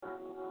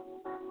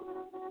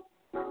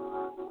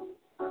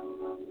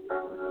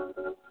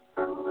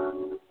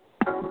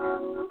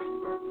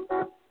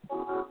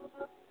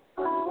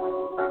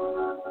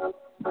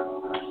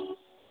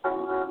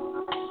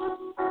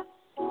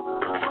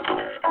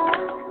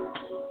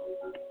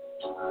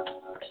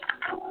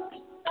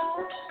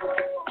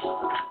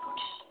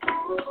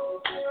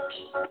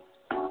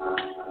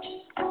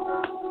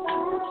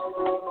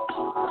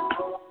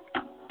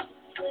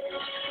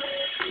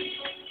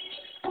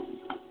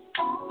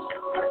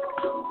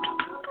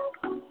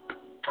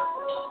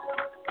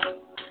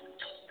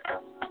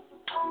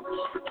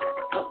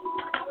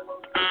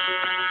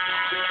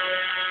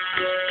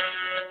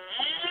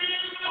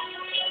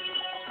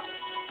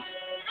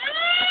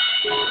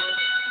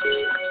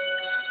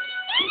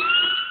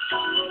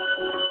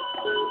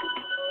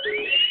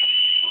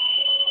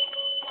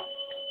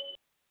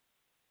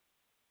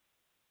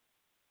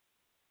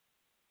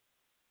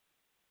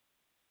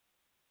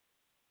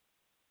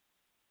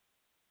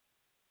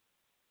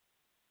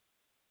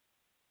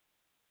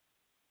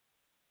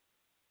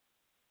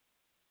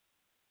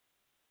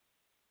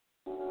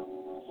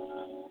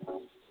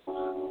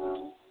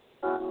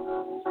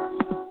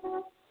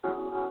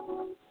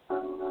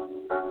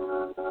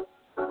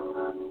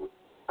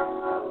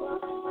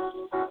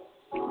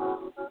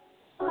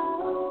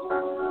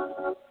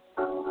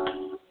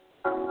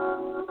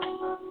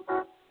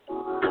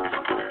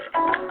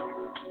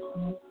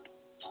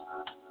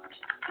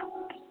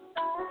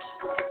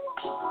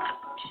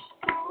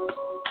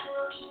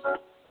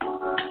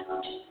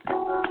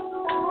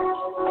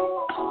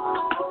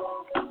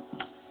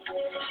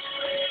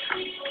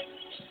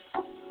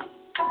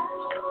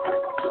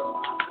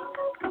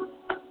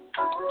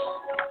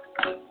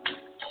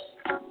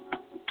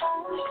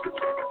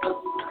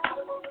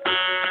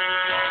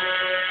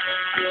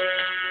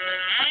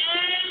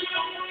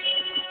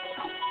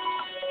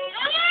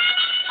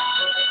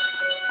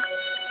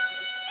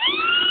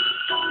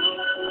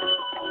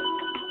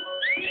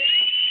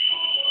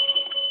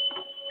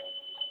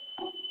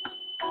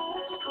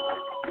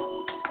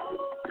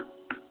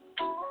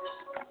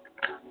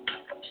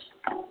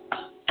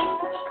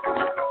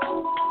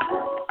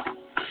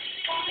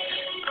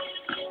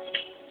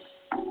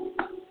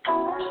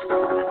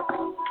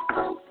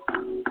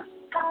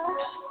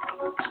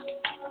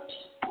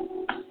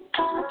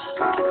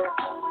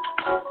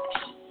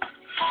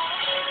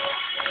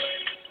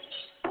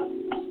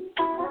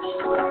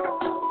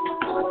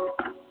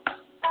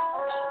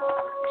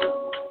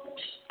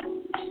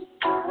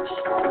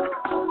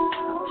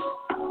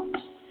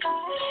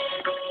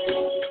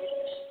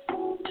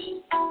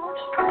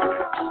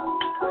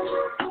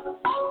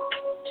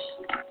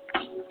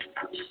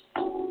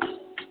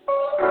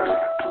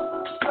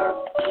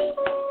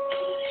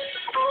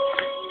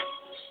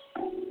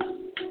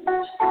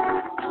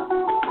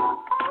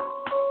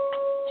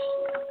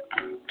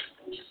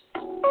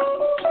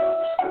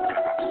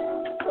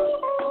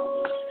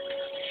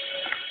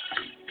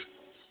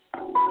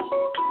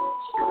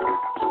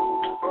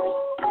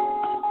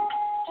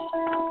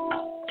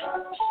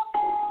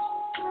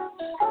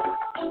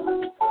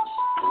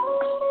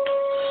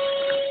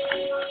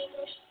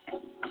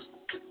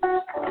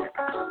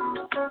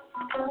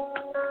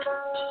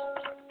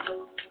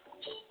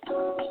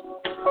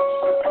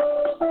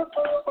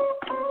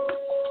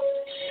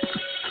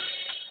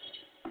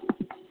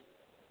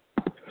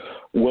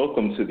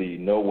Welcome to the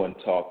No One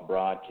Talk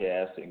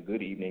broadcast, and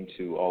good evening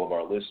to all of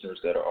our listeners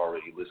that are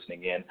already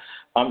listening in.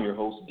 I'm your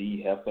host,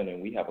 D.Heflin,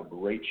 and we have a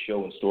great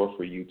show in store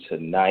for you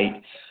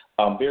tonight.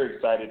 I'm very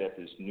excited at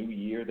this new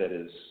year that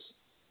is,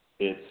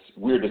 it's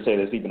weird to say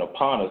that's even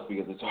upon us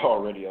because it's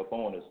already up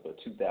on us, but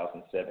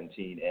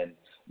 2017. And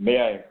may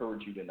I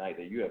encourage you tonight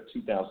that you have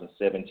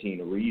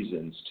 2017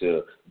 reasons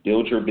to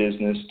build your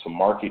business, to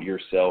market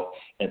yourself,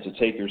 and to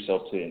take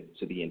yourself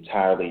to the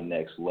entirely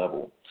next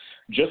level.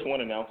 Just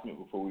one announcement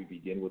before we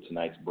begin with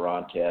tonight's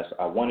broadcast.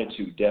 I wanted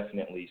to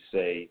definitely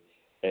say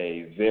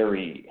a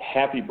very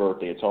happy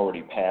birthday. It's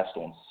already passed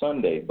on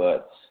Sunday,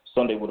 but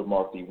Sunday would have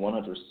marked the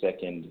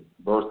 102nd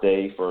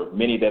birthday. For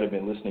many that have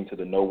been listening to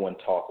the No One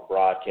Talk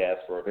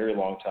broadcast for a very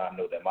long time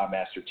know that my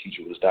master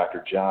teacher was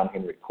Dr. John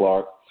Henry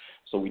Clark.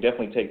 So we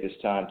definitely take this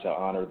time to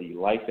honor the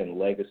life and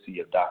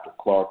legacy of Dr.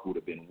 Clark, who would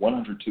have been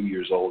 102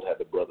 years old had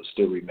the brother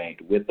still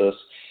remained with us.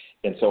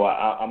 And so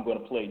I'm going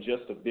to play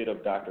just a bit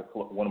of Dr.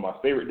 Clark, one of my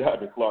favorite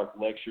Dr. Clark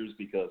lectures,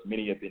 because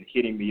many have been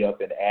hitting me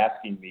up and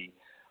asking me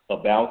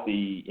about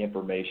the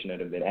information and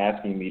have been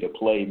asking me to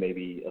play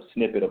maybe a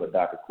snippet of a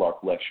Dr. Clark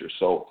lecture.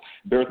 So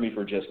bear with me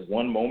for just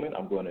one moment.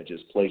 I'm going to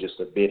just play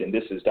just a bit. And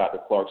this is Dr.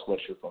 Clark's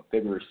lecture from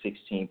February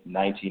 16th,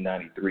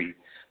 1993,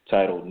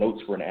 titled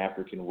Notes for an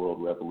African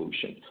World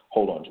Revolution.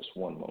 Hold on just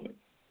one moment.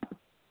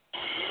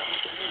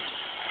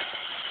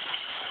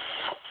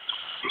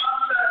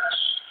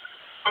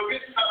 For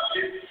this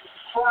subject,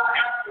 for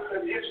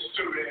African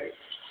history,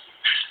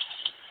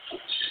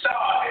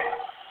 started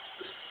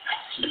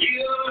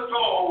years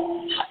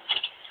ago in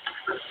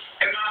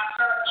my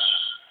church,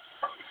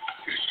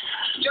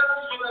 just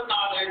for the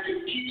knowledge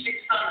of teaching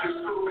Sunday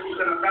school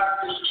in a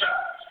Baptist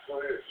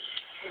church.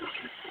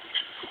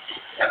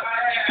 And I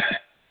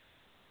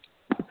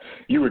had.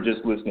 You were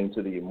just listening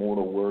to the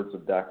immortal words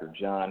of Dr.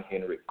 John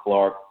Henry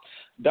Clark.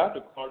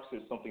 Dr. Clark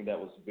said something that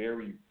was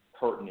very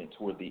pertinent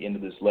toward the end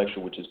of this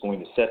lecture, which is going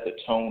to set the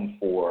tone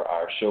for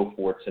our show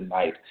for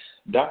tonight.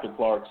 Dr.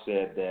 Clark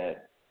said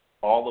that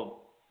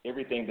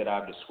everything that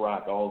I've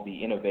described, all of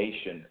the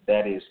innovation,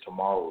 that is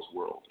tomorrow's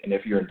world. And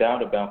if you're in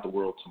doubt about the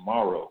world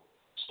tomorrow,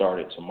 start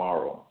it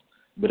tomorrow.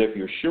 But if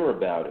you're sure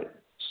about it,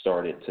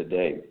 start it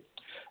today.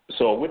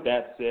 So with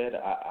that said,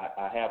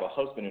 I have a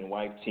husband and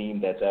wife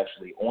team that's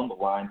actually on the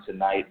line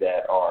tonight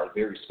that are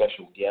very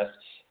special guests,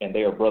 and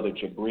they are Brother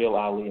Jabril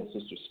Ali and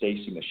Sister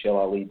Stacy Michelle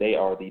Ali. They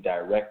are the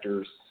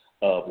directors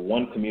of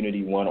One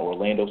Community, One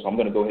Orlando. So I'm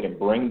going to go ahead and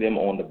bring them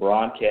on the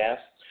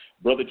broadcast.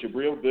 Brother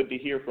Jabril, good to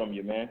hear from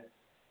you, man.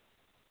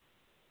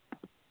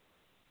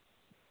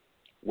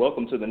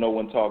 Welcome to the No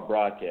One Talk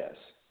broadcast.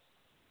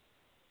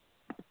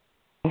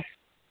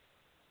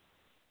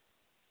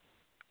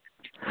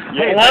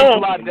 Hey, hello. Thanks a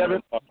lot,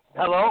 Devin.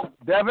 Hello,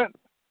 Devin.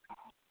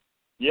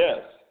 Yes.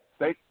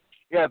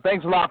 Yeah,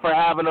 thanks a lot for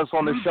having us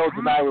on the show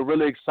tonight. We're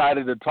really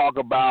excited to talk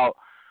about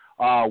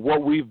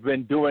what we've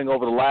been doing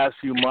over the last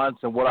few months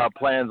and what our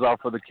plans are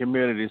for the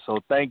community. So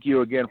thank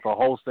you again for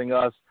hosting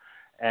us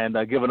and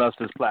giving us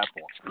this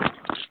platform.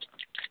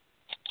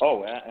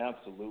 Oh,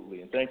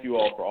 absolutely. And thank you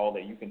all for all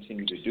that you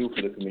continue to do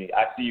for the community.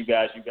 I see you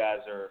guys. You guys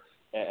are,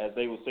 as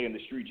they will say in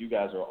the streets, you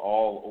guys are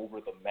all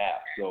over the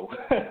map. So,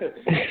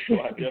 so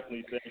I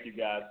definitely thank you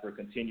guys for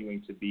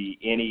continuing to be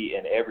any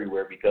and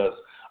everywhere, because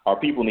our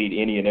people need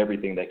any and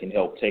everything that can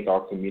help take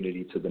our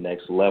community to the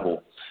next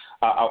level.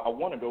 I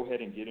want to go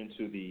ahead and get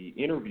into the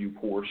interview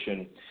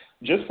portion.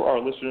 Just for our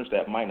listeners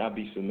that might not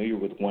be familiar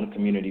with One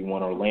Community,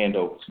 One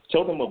Orlando,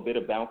 tell them a bit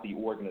about the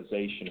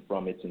organization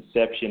from its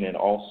inception and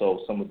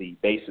also some of the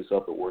basis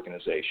of the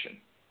organization.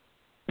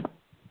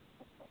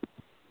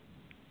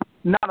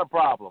 Not a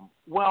problem.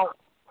 Well,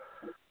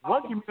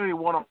 One Community,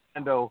 One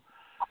Orlando,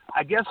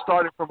 I guess,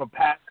 started from a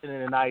passion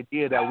and an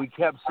idea that we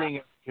kept seeing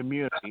in the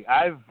community.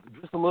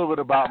 Just a little bit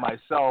about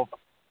myself.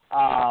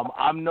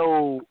 I'm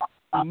no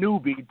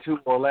newbie to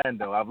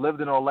Orlando. I've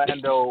lived in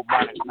Orlando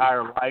my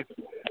entire life.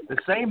 The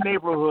same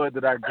neighborhood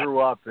that I grew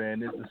up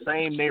in is the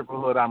same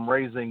neighborhood I'm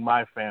raising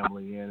my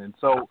family in. And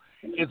so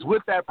it's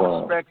with that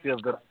perspective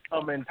that I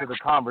come into the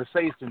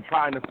conversation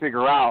trying to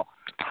figure out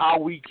how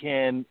we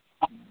can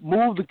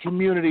move the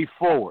community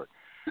forward.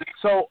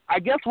 So I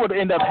guess what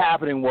ended up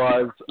happening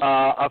was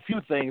a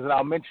few things, and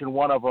I'll mention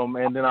one of them,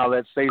 and then I'll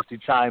let Stacey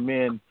chime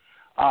in.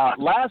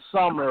 Last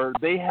summer,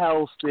 they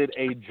hosted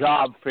a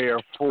job fair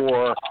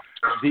for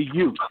the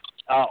youth.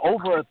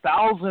 Over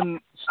 1,000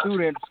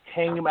 students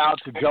came out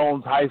to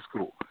Jones High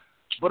School.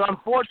 But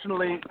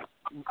unfortunately,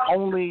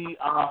 only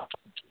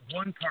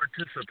one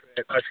participant,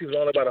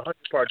 only about 100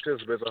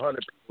 participants, 100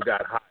 people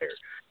got hired.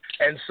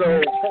 And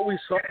so what we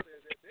saw is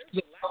that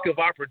there's a lack of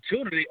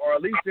opportunity, or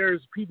at least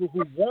there's people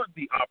who want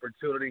the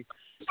opportunity.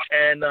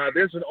 And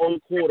there's an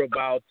old quote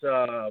about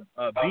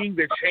being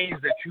the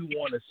change that you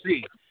want to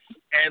see.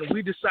 And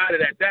we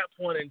decided at that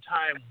point in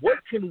time, what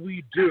can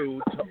we do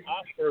to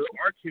offer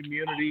our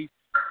community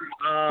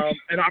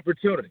an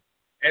opportunity?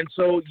 And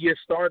so you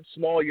start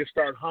small, you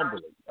start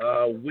humbly.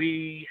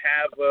 We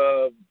have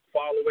a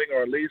following,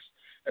 or at least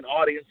an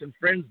audience and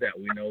friends that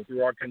we know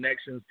through our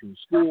connections through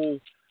school.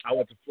 I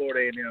went to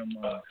Florida A&M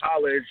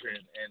College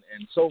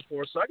and so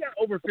forth. So I got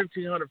over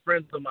 1,500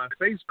 friends on my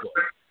Facebook.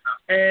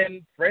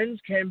 And friends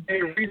can be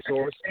a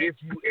resource if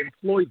you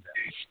employ them.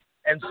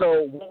 And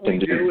so what we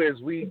do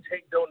is we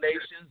take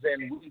donations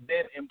and we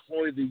then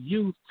employ the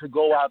youth to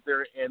go out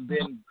there and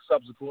then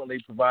subsequently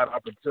provide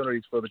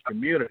opportunities for the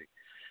community.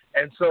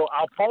 And so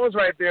I'll pause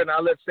right there and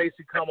I'll let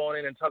Stacey come on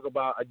in and talk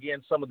about,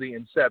 again, some of the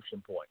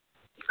inception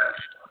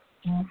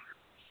point.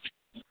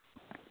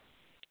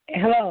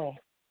 Hello.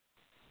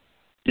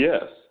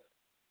 Yes.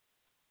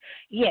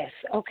 Yes,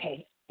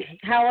 okay.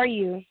 How are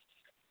you?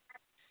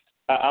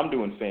 I'm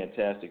doing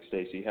fantastic,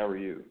 Stacey. How are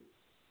you?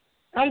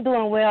 I'm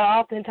doing well.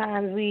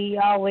 Oftentimes we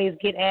always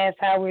get asked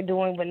how we're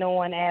doing, but no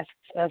one asks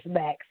us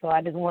back, so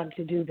I just wanted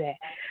to do that.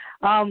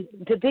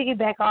 To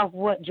piggyback off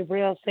what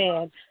Jabril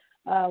said,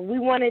 we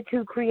wanted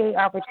to create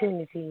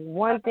opportunity.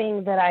 One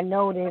thing that I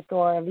noticed,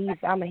 or at least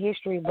I'm a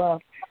history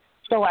buff,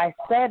 so I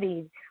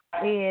studied,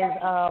 is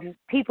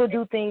people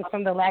do things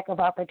from the lack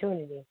of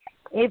opportunity.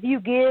 If you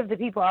give the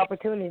people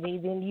opportunity,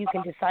 then you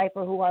can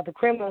decipher who are the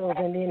criminals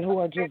and then who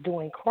are just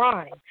doing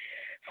crime.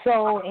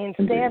 So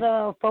instead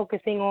of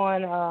focusing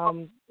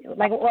on,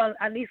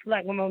 at least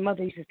like when my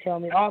mother used to tell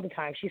me all the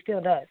time, she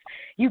still does,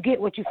 you get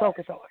what you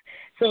focus on.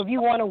 So if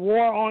you want a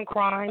war on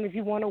crime, if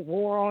you want a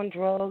war on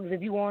drugs,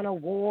 if you want a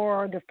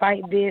war to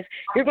fight this,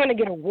 you're going to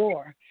get a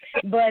war.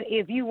 But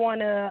if you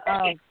want to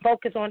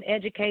focus on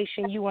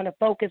education, you want to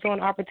focus on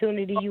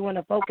opportunity, you want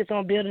to focus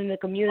on building the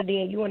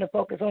community, and you want to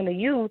focus on the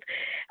youth,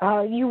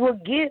 you will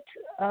get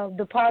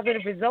the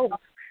positive results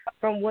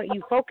from what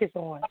you focus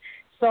on.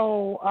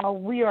 So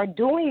we are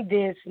doing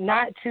this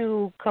not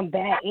to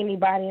combat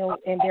anybody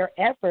in their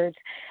efforts.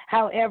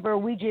 However,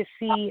 we just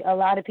see a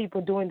lot of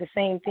people doing the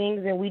same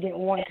things, and we didn't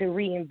want to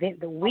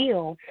reinvent the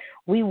wheel.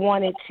 We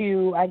wanted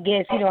to, I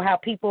guess, how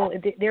people,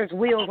 there's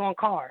wheels on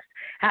cars.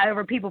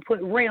 However, people put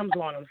rims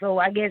on them. So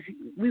I guess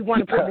we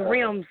want to put the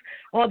rims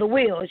on the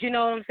wheels, you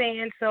know what I'm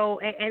saying? So,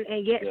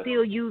 and yet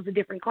still use the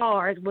different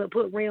cars, but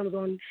put rims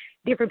on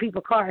different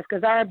people's cars.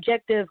 Because our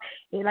objective,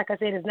 like I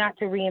said, is not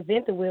to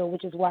reinvent the wheel,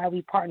 which is why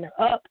we partner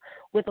up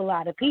with a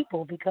lot of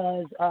people,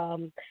 because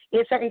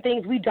it's certain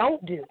things we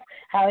don't do.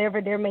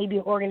 However, there may be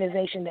an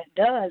organization that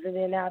does, and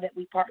then now that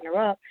we partner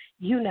up,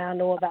 you now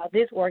know about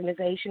this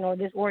organization, or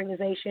this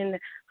organization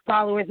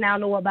followers now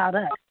know about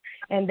us.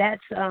 And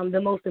that's the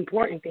most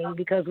important thing,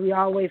 because we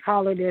always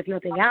holler, there's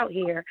nothing out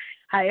here.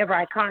 However,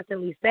 I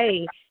constantly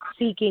say,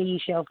 seek and ye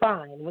shall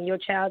find. When your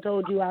child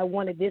told you, I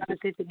wanted this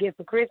specific gift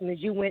for Christmas,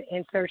 you went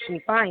and searched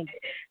and find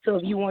it. So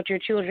if you want your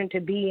children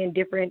to be in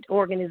different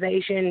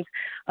organizations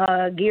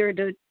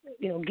geared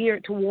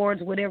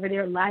towards whatever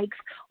their likes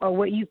or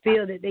what you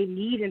feel that they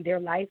need in their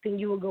life, then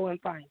you will go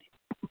and find it.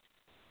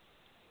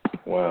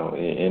 Wow,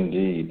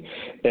 indeed.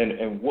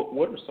 And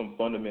what are some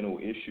fundamental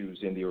issues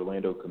in the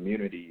Orlando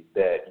community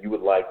that you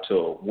would like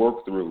to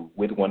work through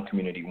with One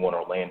Community, One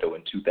Orlando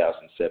in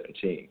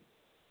 2017?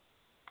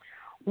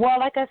 Well,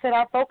 like I said,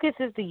 our focus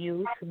is the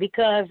youth,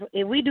 because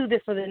if we do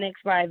this for the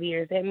next 5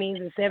 years, that means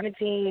the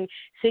 17,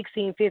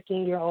 16,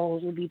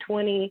 15-year-olds will be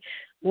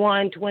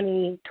 21,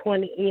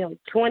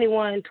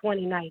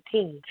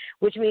 2019,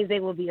 which means they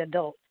will be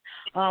adults.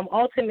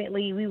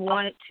 Ultimately, we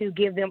want to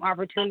give them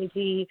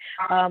opportunity,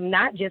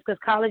 not just because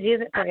college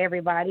isn't for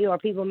everybody, or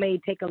people may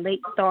take a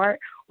late start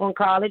on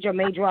college or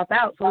may drop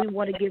out. So we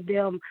want to give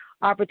them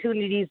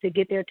opportunities to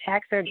get their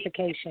tax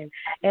certification,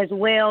 as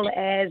well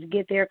as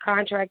get their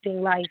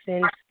contracting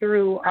license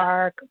through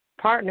our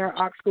partner,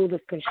 Ox School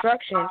of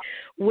Construction,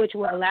 which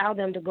will allow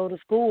them to go to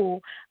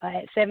school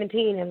at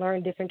 17 and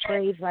learn different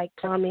trades like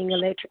plumbing,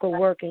 electrical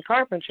work, and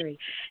carpentry.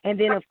 And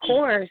then, of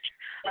course,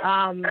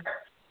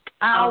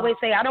 I always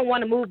say I don't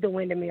want to move to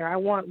Windermere. I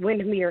want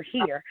Windermere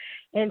here.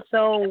 And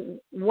so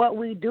what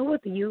we do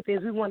with the youth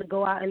is we want to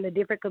go out in the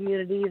different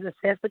communities,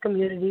 assess the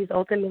communities,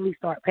 ultimately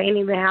start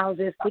painting the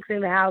houses,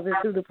 fixing the houses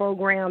through the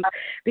programs,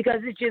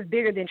 because it's just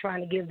bigger than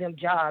trying to give them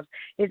jobs.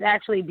 It's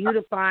actually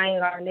beautifying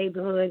our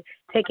neighborhood,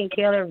 taking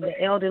care of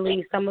the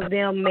elderly. Some of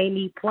them may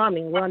need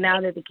plumbing. Well, now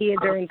that the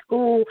kids are in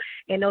school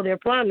and know they're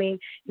plumbing,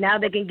 now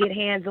they can get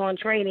hands-on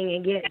training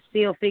and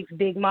still fix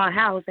Big Ma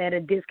house at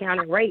a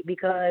discounted rate,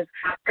 because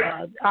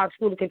our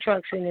School of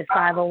Construction is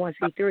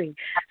 501c3.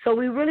 So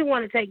we really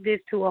want to take this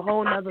to a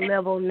whole nother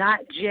level,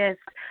 not just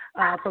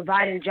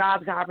providing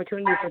jobs and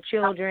opportunities for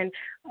children.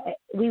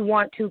 We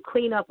want to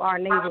clean up our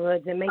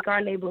neighborhoods and make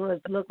our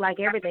neighborhoods look like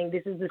everything.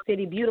 This is the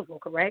city beautiful,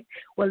 correct?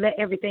 Well, let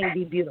everything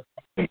be beautiful.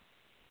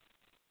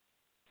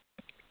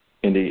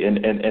 Indeed,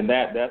 and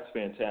that's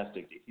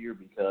fantastic to hear,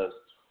 because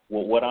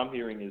what I'm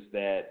hearing is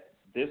that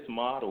this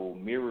model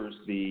mirrors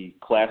the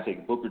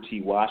classic Booker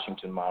T.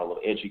 Washington model of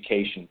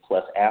education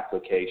plus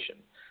application.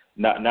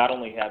 Not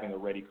only having a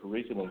ready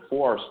curriculum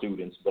for our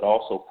students, but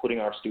also putting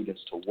our students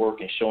to work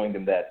and showing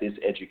them that this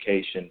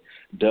education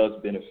does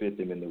benefit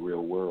them in the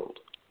real world.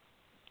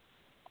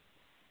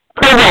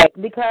 Correct,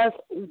 because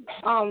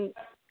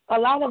a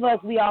lot of us,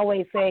 we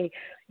always say,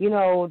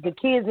 the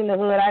kids in the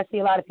hood, I see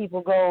a lot of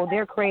people go,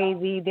 they're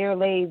crazy, they're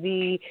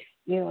lazy,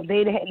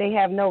 they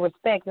have no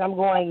respect. And I'm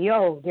going,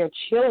 they're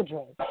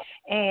children,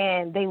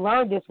 and they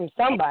learned this from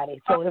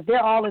somebody. So if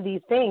they're all of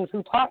these things,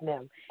 who taught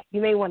them? You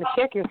may want to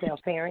check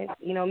yourself, parents.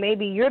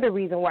 Maybe you're the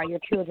reason why your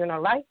children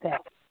are like that.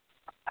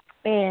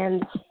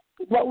 And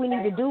what we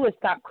need to do is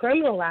stop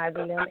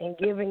criminalizing them and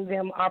giving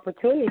them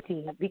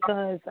opportunity,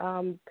 because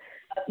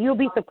you'll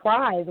be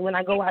surprised when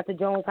I go out to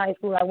Jones High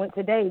School. I went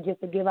today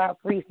just to give out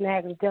free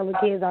snacks and tell the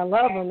kids I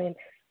love them, and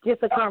just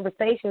the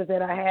conversations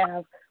that I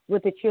have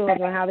with the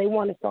children, how they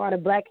want to start a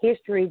Black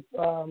History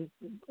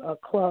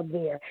club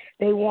there.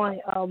 They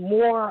want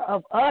more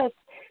of us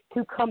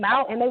to come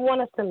out, and they want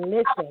us to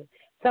listen.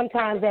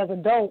 Sometimes as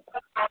adults,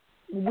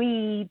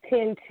 we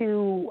tend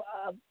to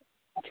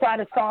try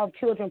to solve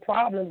children's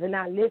problems and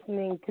not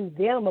listening to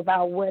them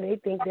about what they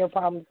think their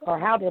problems or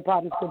how their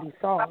problems could be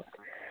solved.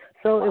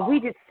 So if we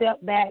just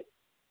step back,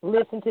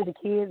 listen to the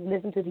kids,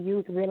 listen to the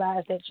youth,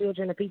 realize that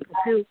children are people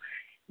too,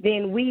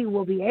 then we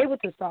will be able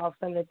to solve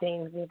some of the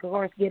things and, of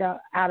course, get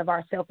out of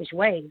our selfish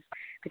ways,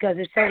 because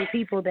there's certain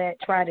people that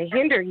try to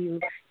hinder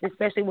you,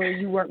 especially when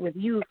you work with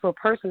youth for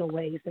personal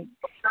ways. And,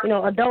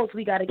 adults,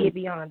 we got to get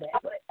beyond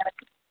that. But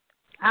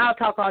I'll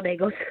talk all day.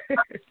 Go.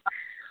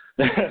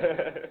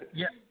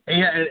 Yeah,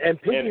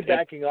 and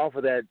piggybacking off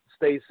of that,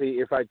 Stacey,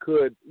 if I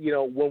could,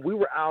 when we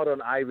were out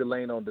on Ivy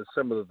Lane on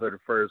December the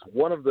 31st,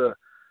 one of the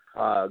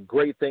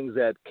great things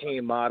that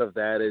came out of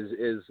that is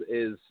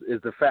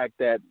the fact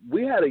that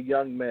we had a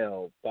young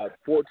male, about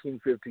 14,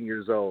 15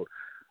 years old.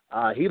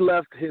 He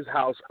left his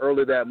house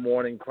early that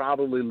morning,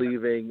 probably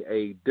leaving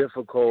a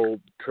difficult,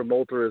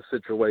 tumultuous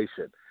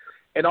situation.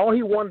 And all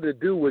he wanted to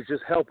do was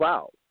just help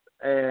out.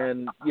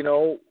 And,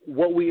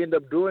 what we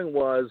ended up doing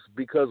was,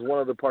 because one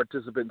of the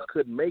participants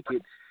couldn't make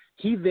it,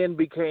 he then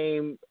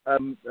became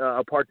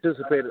a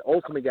participant and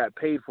ultimately got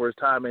paid for his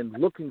time, and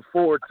looking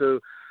forward to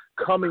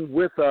coming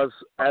with us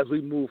as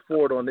we move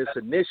forward on this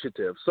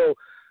initiative. So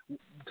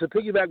to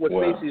piggyback what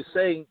Stacey is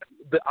saying,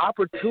 the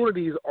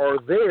opportunities are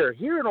there.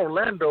 Here in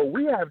Orlando,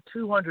 we have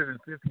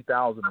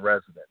 250,000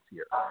 residents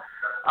here.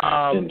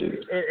 And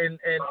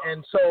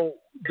so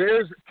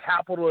there's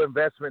capital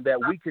investment that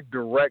we could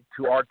direct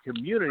to our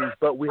communities,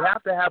 but we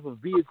have to have a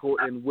vehicle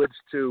in which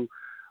to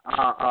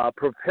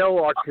propel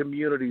our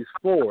communities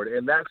forward.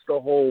 And that's the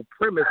whole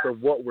premise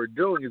of what we're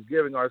doing, is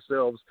giving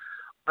ourselves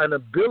an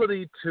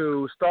ability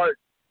to start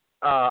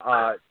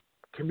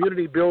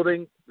community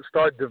building,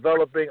 start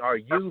developing our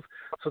youth,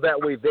 so that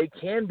way they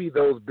can be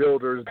those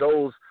builders,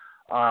 those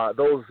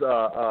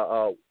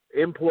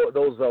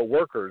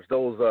workers,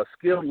 those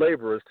skilled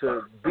laborers,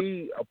 to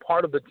be a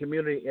part of the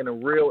community in a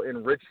real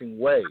enriching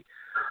way.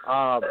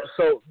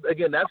 So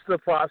again, that's the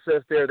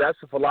process there. That's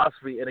the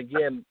philosophy, and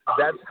again,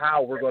 that's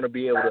how we're going to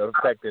be able to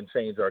affect and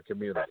change our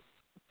community.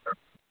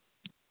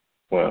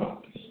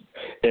 Wow.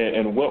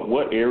 And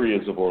what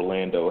areas of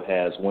Orlando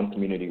has One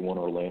Community, One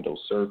Orlando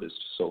serviced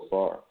so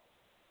far?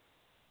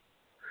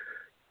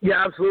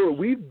 Yeah, absolutely.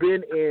 We've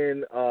been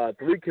in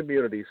 3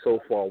 communities so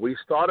far. We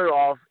started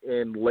off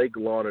in Lake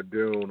Lorna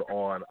Dune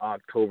on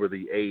October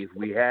the 8th.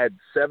 We had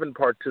 7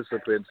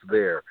 participants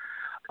there.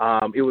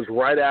 It was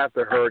right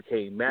after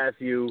Hurricane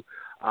Matthew.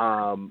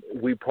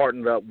 We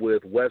partnered up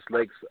with West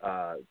Lakes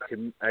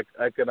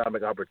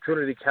Economic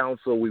Opportunity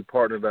Council. We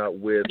partnered up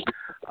with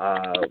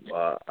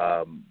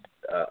a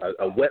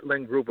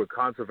wetland group, a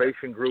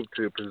conservation group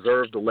to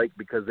preserve the lake,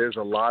 because there's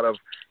a lot of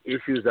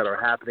issues that are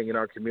happening in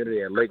our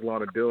community at Lake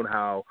Lorna Dune,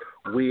 how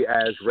we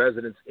as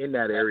residents in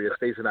that area,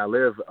 Stacey and I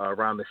live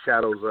around the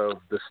shadows of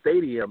the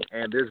stadium,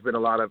 and there's been a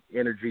lot of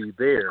energy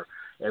there.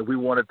 And we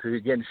wanted to,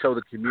 again, show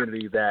the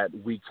community that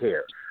we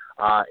care.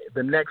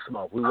 The next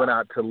month, we went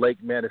out to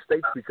Lake Man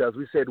Estates because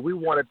we said we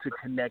wanted to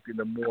connect in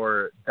a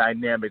more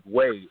dynamic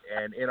way.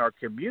 And in our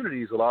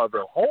communities, a lot of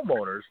the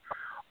homeowners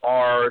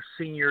are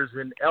seniors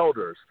and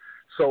elders.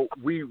 So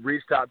we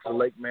reached out to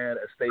Lake Man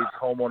Estates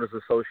Homeowners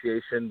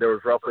Association. There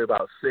was roughly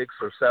about 6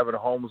 or 7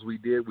 homes we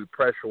did. We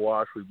pressure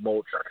washed, we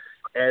mulched,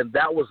 and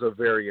that was a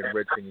very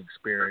enriching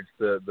experience.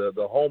 The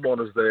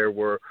homeowners there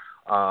were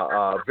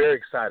very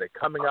excited,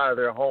 coming out of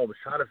their homes,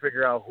 trying to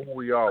figure out who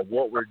we are,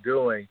 what we're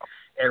doing,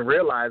 and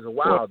realizing,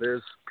 wow,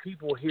 there's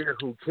people here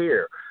who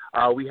care.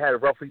 We had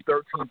roughly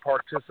 13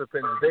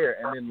 participants there,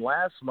 and then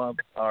last month,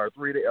 about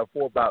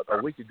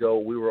a week ago,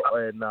 we were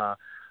in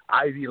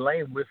Ivy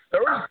Lane with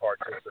 30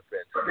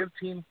 participants,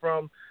 15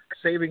 from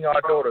Saving Our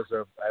Daughters,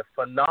 a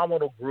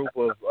phenomenal group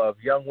of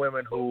young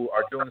women who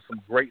are doing some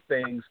great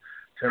things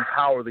to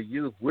empower the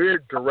youth. We're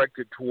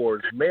directed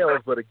towards males,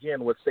 but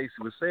again, what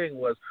Stacey was saying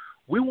was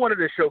we wanted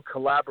to show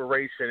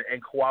collaboration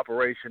and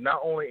cooperation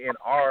not only in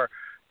our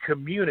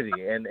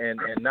community and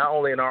not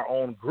only in our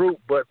own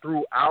group, but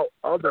throughout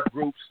other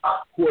groups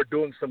who are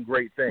doing some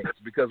great things,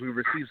 because we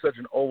received such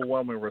an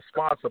overwhelming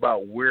response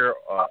about where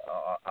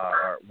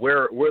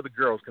the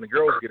girls, can the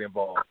girls get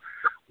involved?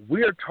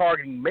 We are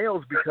targeting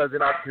males because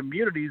in our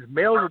communities,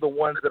 males are the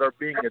ones that are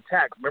being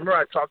attacked. Remember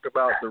I talked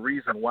about the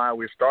reason why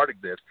we're starting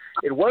this.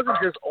 It wasn't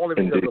just only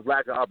because of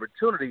lack of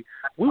opportunity.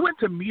 We went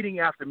to meeting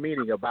after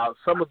meeting about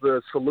some of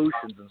the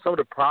solutions and some of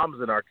the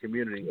problems in our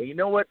community. And you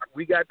know what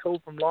we got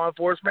told from law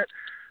enforcement?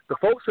 The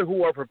folks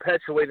who are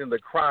perpetuating the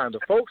crime, the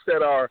folks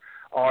that are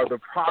the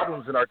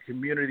problems in our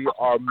community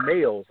are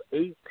males,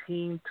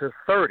 18 to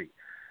 30.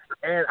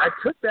 And I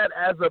took that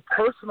as a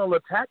personal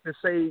attack to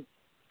say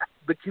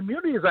the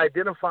community is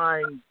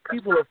identifying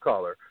people of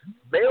color,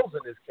 males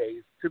in this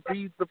case, to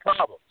be the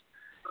problems.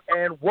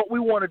 And what we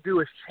want to do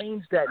is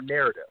change that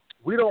narrative.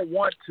 We don't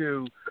want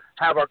to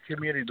have our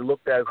community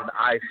looked at as an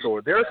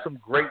eyesore. There are some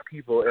great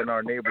people in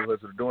our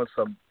neighborhoods that are doing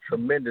some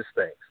tremendous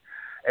things.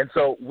 And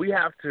so we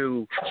have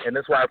to, and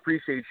that's why I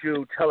appreciate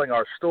you telling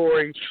our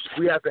story.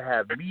 We have to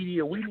have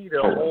media. We need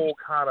a whole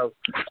kind of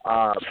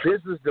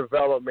business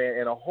development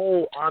and a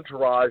whole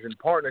entourage and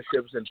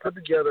partnerships, and put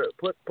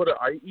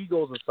our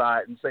egos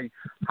aside and say,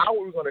 how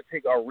are we going to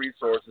take our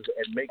resources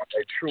and make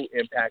a true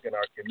impact in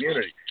our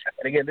community?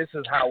 And again, this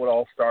is how it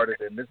all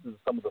started, and this is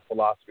some of the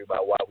philosophy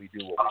about why we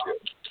do what we do.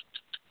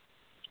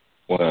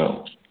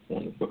 Wow,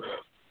 wonderful.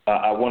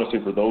 I want to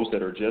say, for those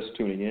that are just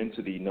tuning in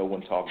to the No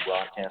One Talk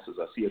broadcasters,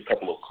 I see a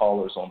couple of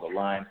callers on the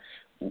line.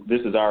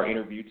 This is our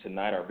interview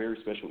tonight, our very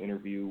special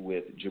interview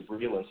with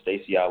Jabril and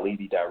Stacey Ali,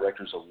 the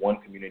directors of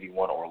One Community,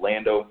 One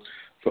Orlando.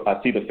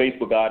 I see the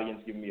Facebook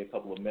audience giving me a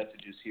couple of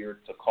messages here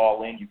to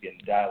call in. You can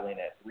dial in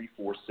at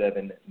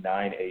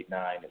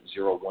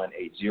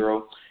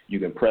 347-989-0180. You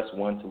can press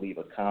 1 to leave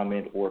a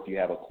comment, or if you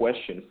have a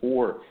question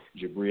for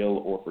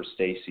Jabril or for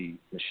Stacey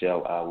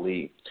Michelle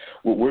Ali.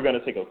 Well, we're going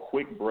to take a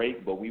quick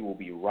break, but we will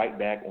be right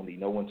back on the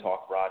No One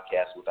Talk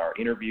broadcast with our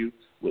interview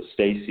with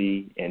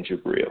Stacey and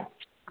Jabril.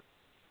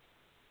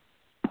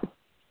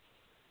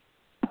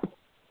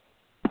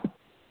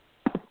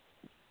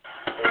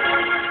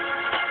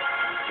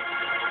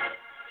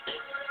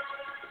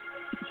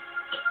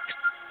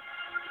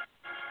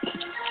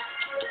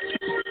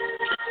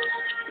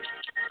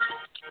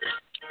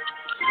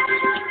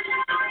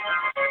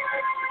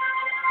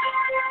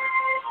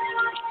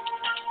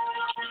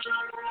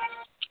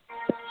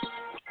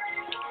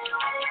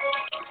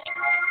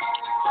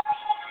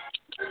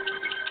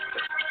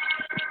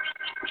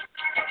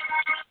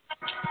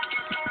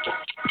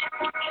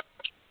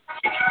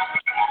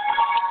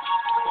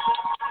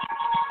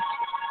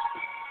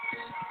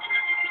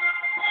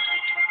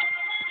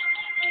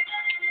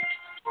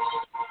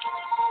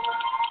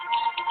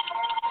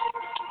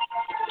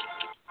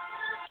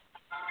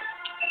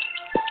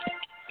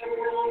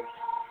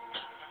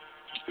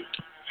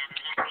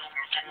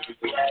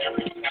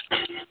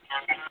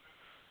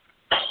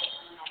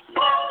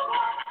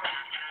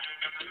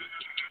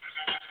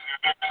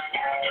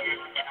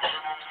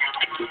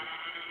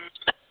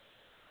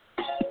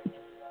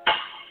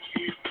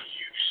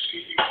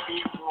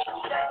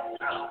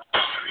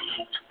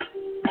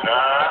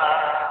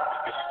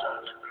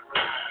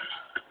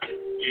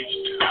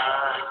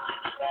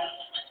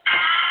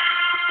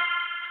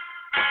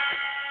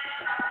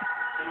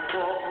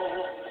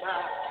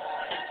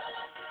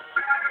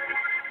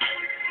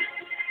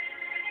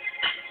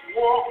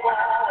 walk on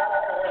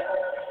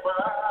by.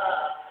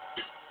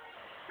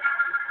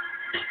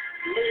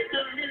 Make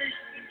the leap.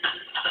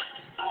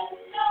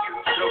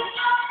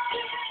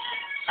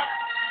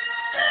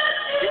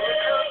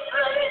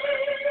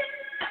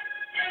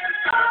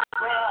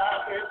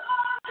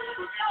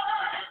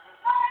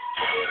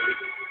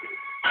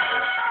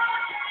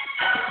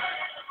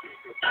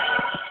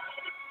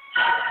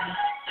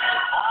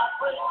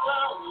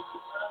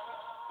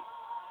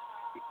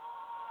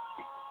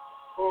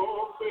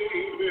 Oh,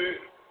 baby,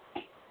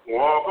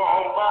 walk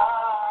on by.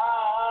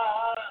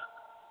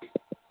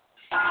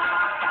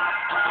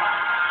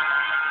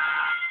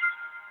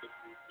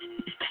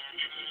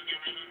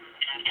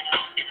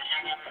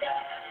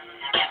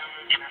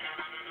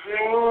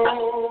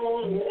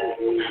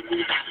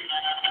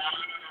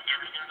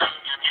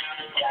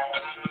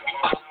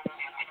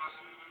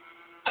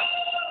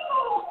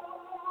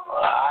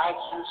 I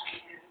just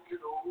can't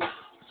get over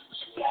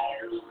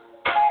you.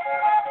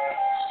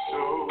 So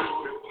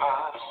if I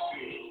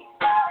see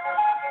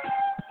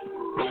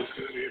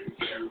broken in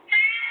you,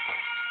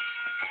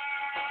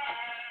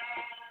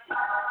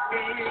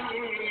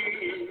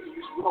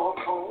 please walk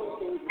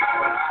on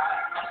by.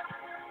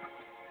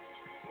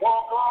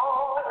 Walk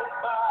on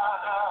by.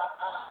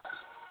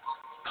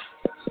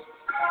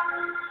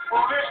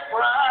 For this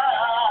pride is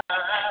all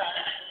that I have.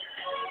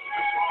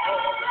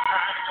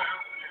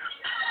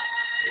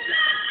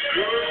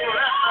 You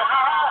have to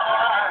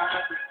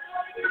hide.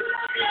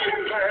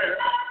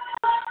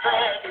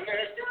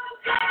 Sadness,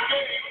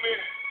 gave me.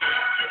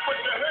 Put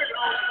your head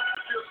on,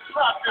 just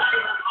drop it.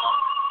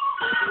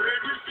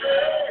 When you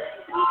say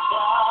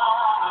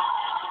goodbye,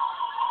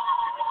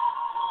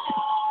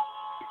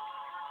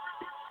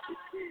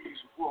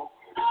 please walk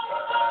by.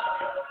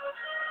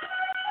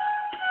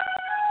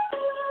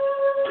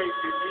 Make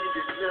believe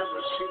you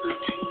never see the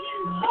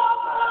tears.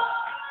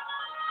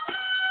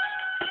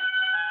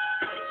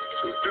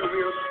 So do me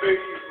a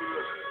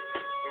favor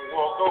and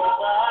walk on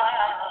by.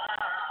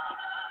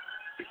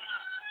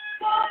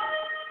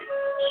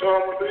 So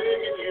I'm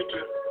begging you to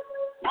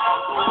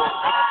walk on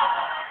by.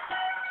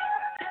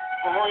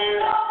 Oh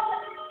yeah,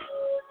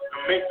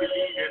 make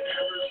believe you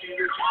never see the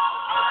tears.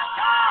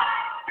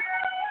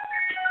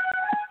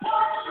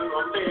 So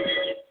I'm begging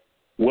you.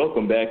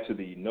 Welcome back to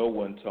the No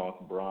One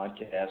Talk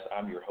broadcast.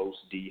 I'm your host,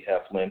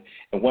 D.Heflin.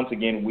 And once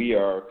again, we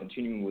are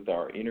continuing with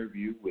our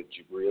interview with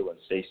Jabril and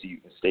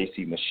Stacey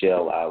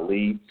Michelle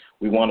Ali.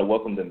 We want to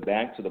welcome them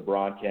back to the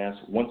broadcast.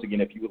 Once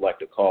again, if you would like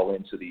to call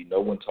into the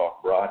No One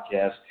Talk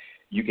broadcast,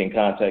 you can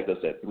contact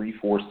us at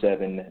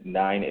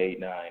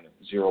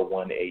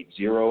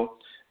 347-989-0180.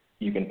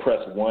 You can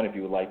press 1 if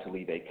you would like to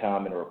leave a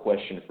comment or a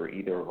question for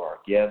either of our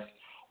guests.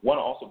 Want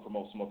to also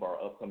promote some of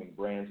our upcoming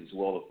brands as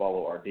well to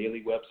follow our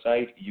daily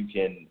website. You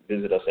can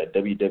visit us at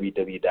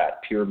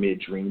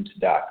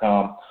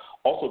www.pyramiddreams.com.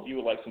 Also, if you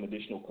would like some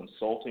additional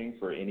consulting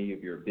for any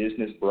of your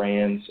business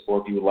brands,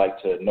 or if you would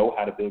like to know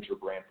how to build your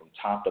brand from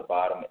top to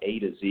bottom, A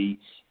to Z,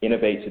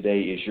 Innovate Today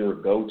is your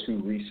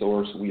go-to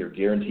resource. We are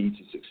guaranteed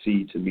to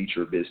succeed to meet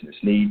your business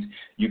needs.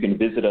 You can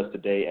visit us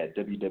today at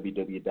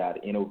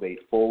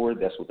www.innovateforward,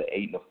 that's with the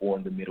 8 and the 4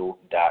 in the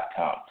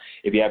middle.com.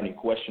 If you have any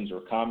questions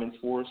or comments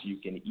for us, you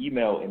can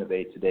email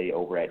Innovate Today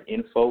over at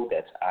info,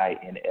 that's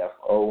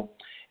INFO,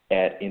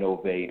 at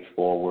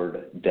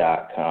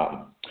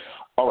innovateforward.com.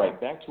 All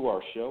right, back to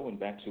our show and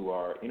back to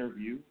our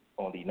interview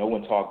on the No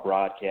One Talk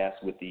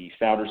broadcast with the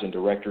founders and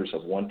directors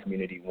of One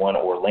Community, One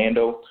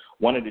Orlando.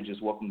 Wanted to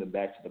just welcome them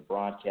back to the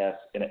broadcast,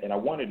 and I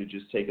wanted to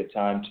just take a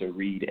time to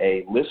read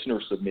a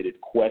listener-submitted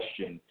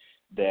question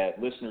that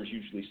listeners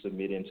usually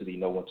submit into the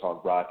No One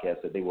Talk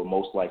broadcast that they would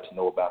most like to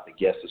know about the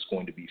guest that's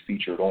going to be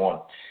featured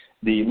on.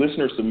 The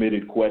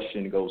listener-submitted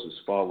question goes as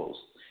follows.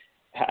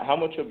 How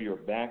much of your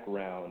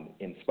background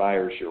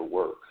inspires your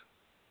work?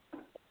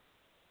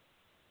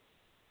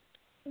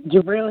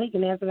 Jabril, he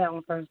can answer that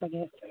one first, I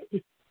guess.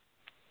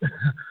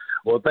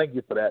 Well, thank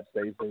you for that,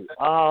 Stacey.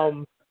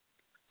 I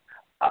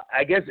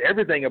guess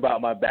everything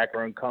about my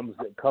background comes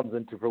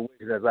into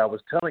fruition. As I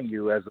was telling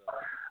you, as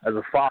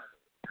a father,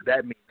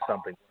 that means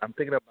something. I'm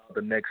thinking about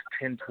the next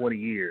 10, 20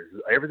 years.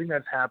 Everything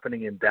that's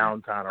happening in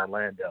downtown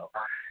Orlando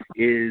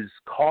is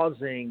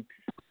causing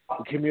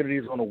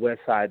communities on the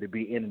west side to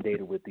be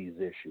inundated with these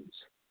issues.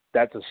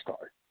 That's a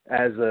start.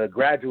 As a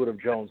graduate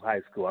of Jones High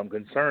School, I'm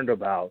concerned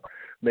about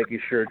making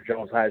sure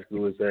Jones High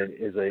School is an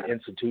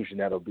institution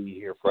that'll be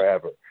here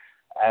forever.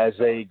 As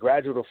a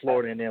graduate of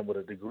Florida A&M with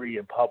a degree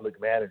in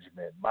public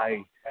management,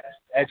 my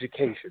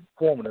education,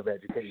 formative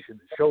education,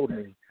 showed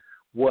me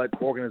what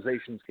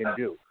organizations can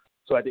do.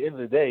 So at the end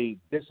of the day,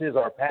 this is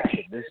our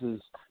passion. This is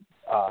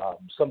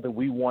something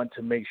we want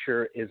to make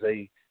sure is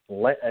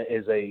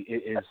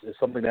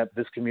something that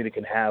this community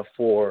can have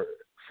for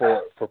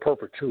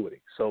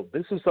perpetuity. So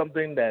this is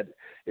something that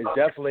is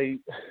definitely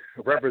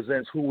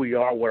represents who we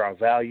are, what our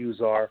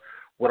values are,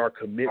 what our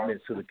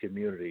commitment to the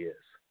community is.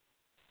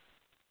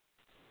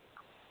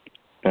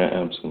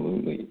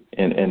 Absolutely.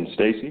 And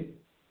Stacey?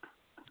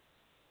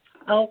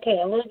 Okay,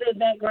 a little bit of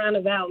background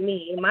about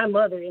me. My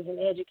mother is an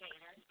educator.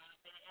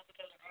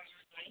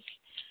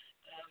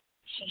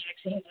 She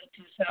actually went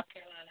to South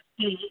Carolina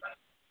State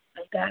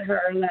and got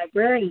her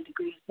librarian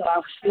degree, so I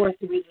was forced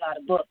to read a lot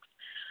of books.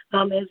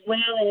 As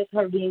well as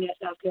her being at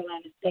South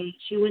Carolina State,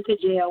 she went to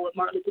jail with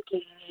Martin Luther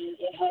King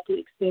and had to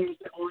experience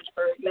the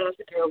Orangeburg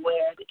Massacre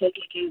where the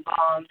KKK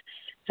bombed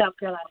South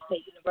Carolina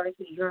State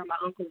University. Her and my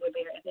uncle were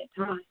there at that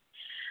time.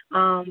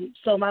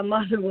 So my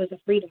mother was a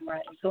freedom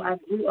rider, so I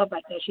grew up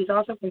like that. She's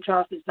also from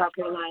Charleston, South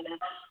Carolina,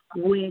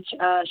 which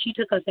she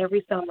took us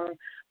every summer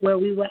where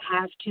we would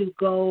have to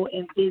go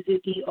and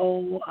visit the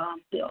old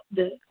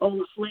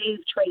slave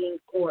trading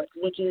court,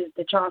 which is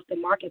the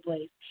Charleston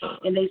Marketplace,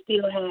 and they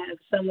still have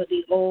some of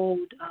the old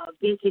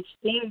vintage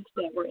things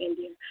that were in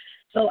there.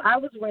 So I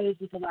was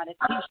raised with a lot of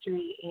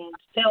history and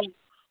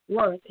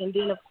self-worth, and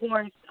then, of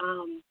course,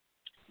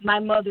 my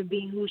mother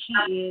being who she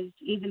is,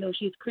 even though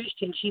she's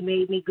Christian, she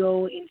made me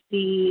go and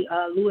see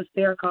Louis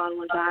Farrakhan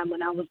one time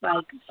when I was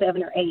like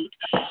 7 or 8.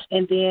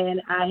 And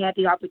then I had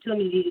the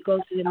opportunity to go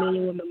to the Men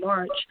and Women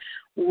March,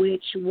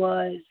 which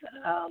was,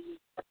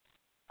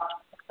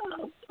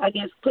 I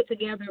guess, put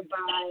together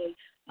by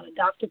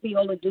Dr.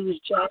 Viola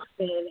Deuce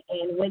Jackson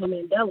and Winnie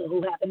Mandela,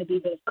 who happen to be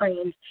best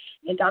friends.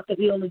 And Dr.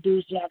 Viola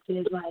Deuce Jackson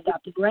is my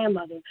adopted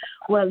grandmother.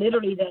 Well,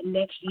 literally that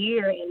next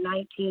year in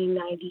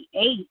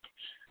 1998,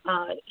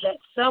 that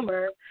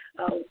summer,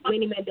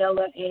 Winnie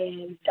Mandela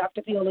and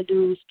Dr. Viola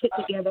Deuce put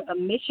together a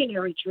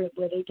missionary trip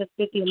where they took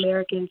 50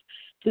 Americans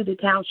to the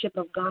township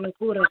of Ghana,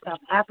 South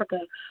Africa,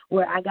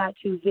 where I got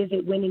to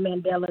visit Winnie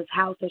Mandela's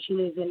house that she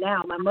lives in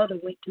now. My mother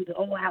went to the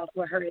old house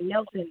where her and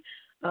Nelson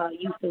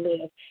used to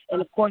live. And,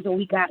 of course, when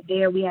we got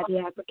there, we had the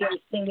Africans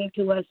singing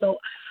to us. So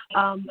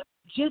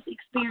just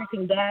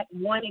experiencing that,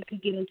 wanting to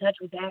get in touch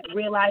with that,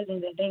 realizing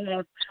that they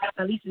have,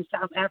 at least in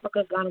South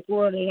Africa,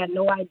 Ghana, they had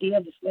no idea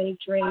of the slave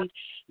trade.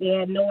 They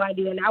had no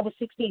idea. And I was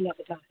 16 at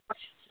the time.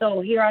 So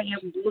here I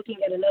am looking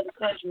at another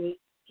country.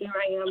 Here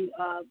I am,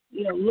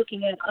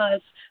 looking at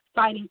us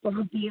fighting for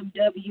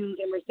BMWs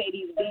and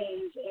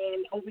Mercedes-Benz.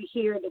 And over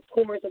here, the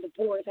poorest of the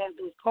poorest have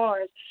those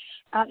cars.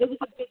 It was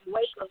a big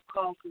wake-up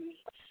call for me.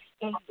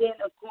 And then,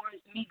 of course,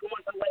 me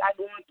going through what I'm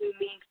going through,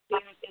 me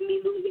experiencing,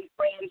 me losing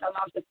friends. I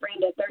lost a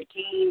friend at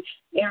 13,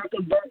 Erica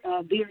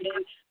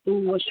Bearden,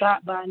 who was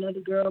shot by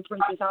another girl,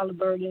 Princess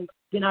Oliver.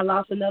 Then I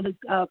lost another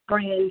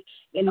friend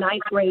in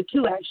ninth grade,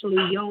 too, actually,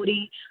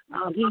 Yodi.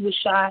 He was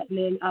shot. And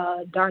then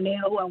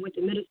Darnell, who I went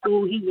to middle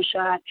school, he was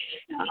shot.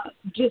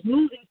 Just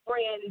losing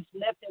friends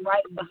left and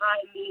right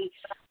behind me.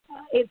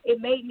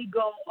 It made me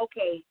go,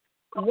 okay,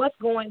 what's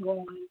going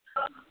on?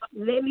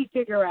 Let me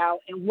figure out,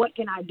 and what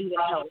can I do to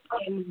help?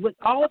 And with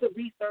all the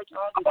research,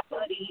 all the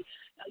study,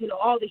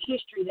 all the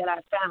history that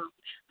I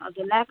found,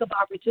 the lack of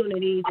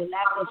opportunity, the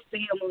lack of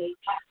family,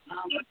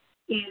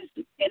 and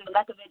the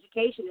lack of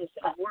education and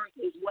self-worth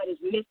is what is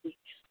missing.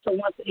 So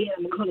once again,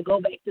 I'm going to go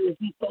back to, if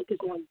we focus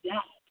on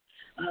that,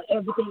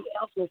 everything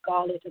else will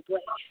fall into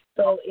place.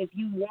 So if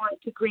you want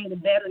to create a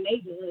better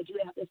neighborhood, you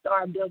have to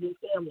start building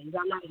families.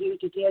 I'm not here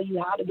to tell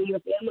you how to be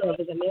your family, if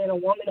it's a man or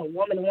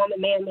woman,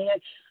 man.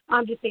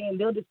 I'm just saying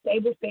build a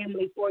stable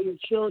family for your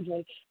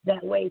children.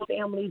 That way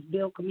families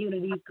build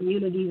communities,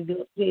 communities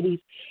build cities,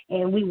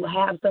 and we will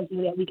have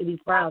something that we can be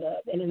proud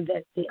of and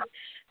invest in.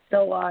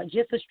 So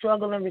just a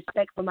struggle and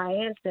respect for my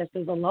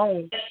ancestors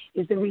alone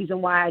is the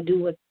reason why I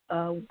do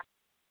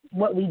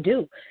what we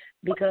do.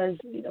 Because,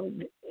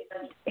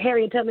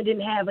 Harriet Tubman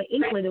didn't have an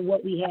inkling of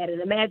what we had. And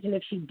imagine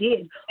if she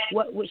did,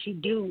 what would she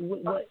do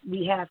with what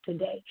we have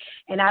today?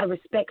 And out of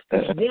respect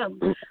for them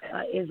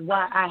is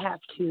why I have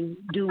to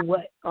do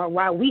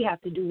why we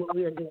have to do what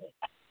we are doing.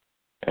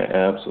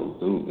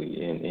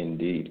 Absolutely,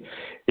 indeed.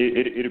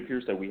 It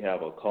appears that we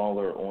have a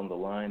caller on the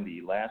line.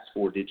 The last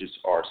four digits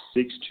are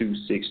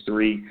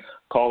 6263.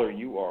 Caller,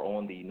 you are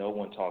on the No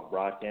One Talk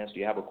broadcast. Do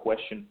you have a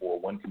question for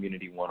One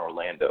Community, One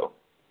Orlando?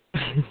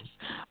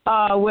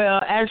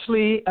 Well,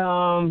 actually,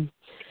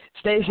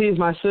 Stacy is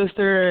my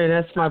sister, and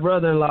that's my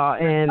brother-in-law.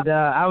 And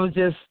I was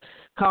just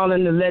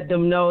calling to let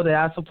them know that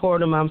I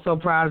support them. I'm so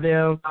proud of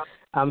them.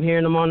 I'm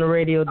hearing them on the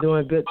radio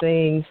doing good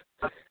things.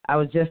 I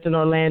was just in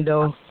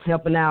Orlando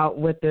helping out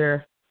with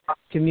their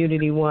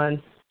Community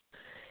One.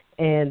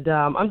 And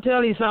I'm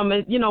telling you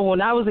something,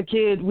 when I was a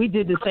kid, we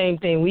did the same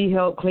thing. We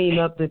helped clean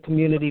up the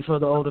community for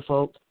the older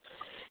folks.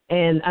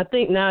 And I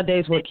think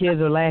nowadays what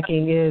kids are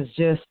lacking is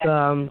just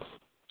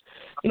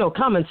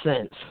common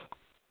sense.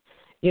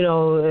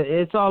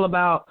 It's all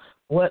about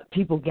what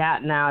people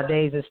got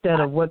nowadays instead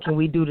of what can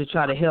we do to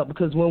try to help.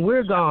 Because when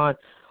we're gone,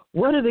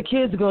 what are the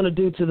kids going to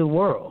do to the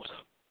world?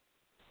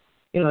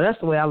 That's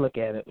the way I look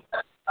at it.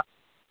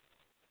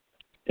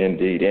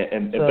 Indeed.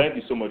 And thank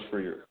you so much for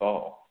your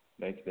call.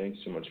 Thank you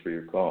so much for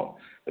your call.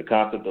 The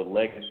concept of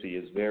legacy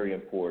is very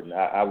important.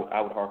 I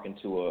would hearken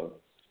to a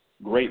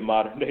great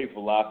modern-day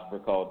philosopher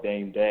called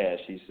Dame Dash.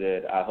 He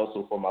said, I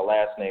hustle for my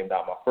last name,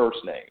 not my first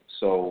name.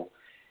 So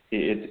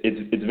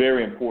it's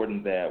very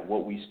important that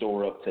what we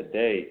store up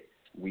today,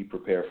 we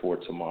prepare for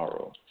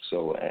tomorrow.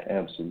 So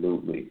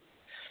absolutely.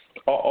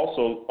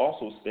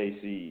 Also,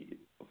 Stacey,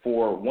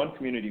 for One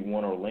Community,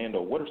 One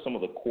Orlando, what are some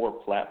of the core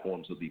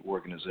platforms of the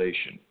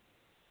organization?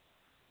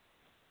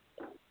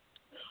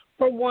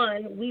 for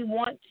one, we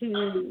want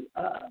to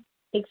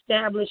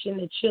establish in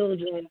the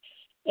children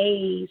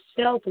a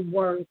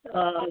self-worth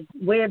of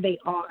where they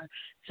are.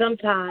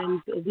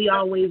 Sometimes we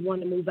always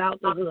want to move out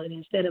the hood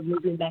instead of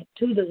moving back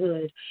to the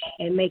hood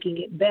and making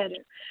it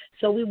better.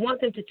 So we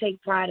want them to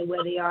take pride in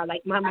where they are.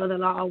 Like my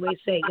mother-in-law always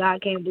say,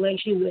 God can't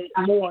bless you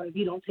with more if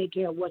you don't take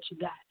care of what you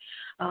got.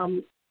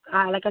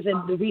 Like I said,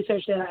 the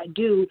research that I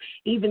do,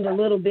 even the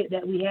little bit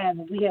that we have,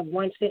 if we have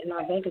 1 cent in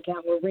our bank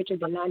account, we're richer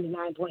than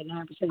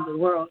 99.9% of the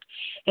world.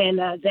 And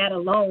that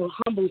alone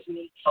humbles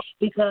me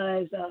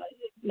because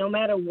no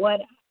matter what,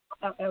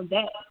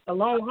 that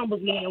alone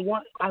humbles me, and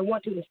I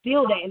want to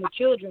instill that in the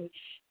children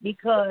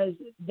because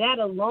that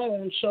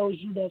alone shows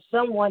you that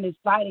someone is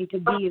fighting to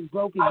be as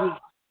broke as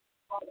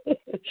you.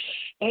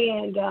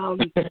 And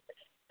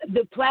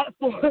the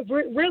platform,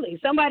 really,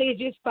 somebody is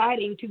just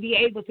fighting to be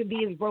able to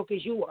be as broke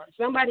as you are.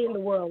 Somebody in the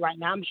world right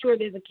now, I'm sure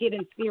there's a kid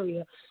in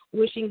Syria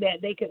wishing that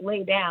they could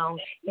lay down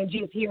and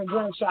just hear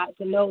gunshots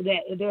and know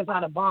that there's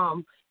not a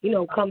bomb,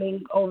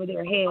 coming over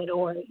their head,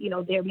 or,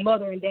 their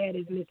mother and dad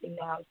is missing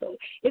now. So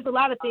it's a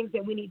lot of things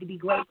that we need to be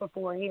grateful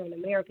for here in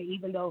America,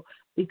 even though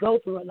we go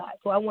through a lot.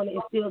 So I want to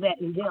instill that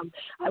in them.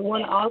 I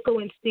want to also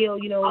instill,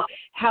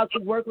 how to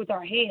work with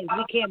our hands.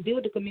 We can't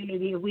build a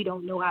community if we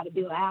don't know how to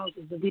build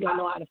houses, if we don't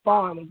know how to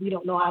farm, if we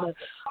don't know how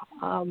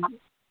to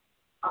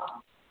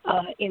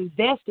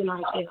invest in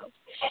ourselves.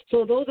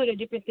 So those are the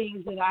different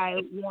things that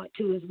I want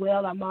to as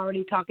well. I'm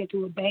already talking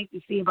to a bank to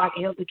see if I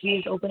can help the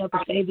kids open up a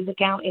savings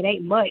account. It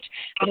ain't much,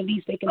 but at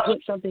least they can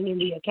put something in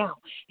the account.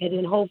 And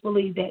then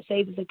hopefully that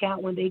savings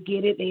account, when they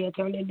get it, they'll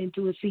turn it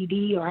into a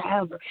CD or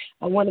however.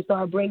 I want to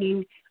start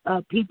bringing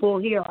people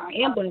here, or I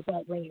am going to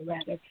start bringing,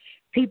 rather,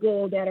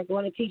 people that are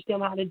going to teach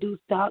them how to do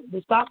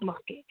the stock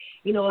market.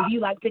 If you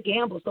like to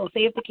gamble. So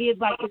say if the kids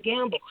like to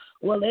gamble,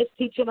 well, let's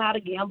teach them how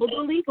to gamble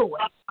the legal way.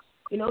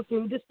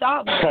 Through the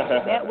stock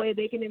market. That way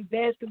they can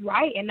invest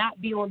right and not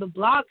be on the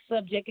block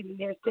subjecting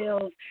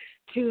themselves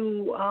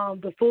to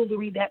the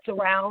foolery that's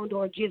around,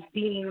 or just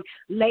being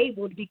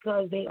labeled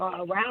because they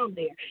are around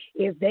there.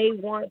 If they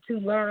want to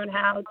learn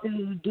how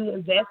to do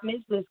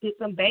investments, let's get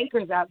some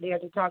bankers out there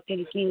to talk to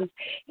the kids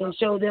and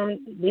show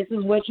them this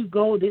is what you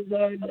go, these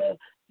are the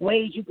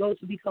ways you go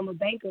to become a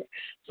banker.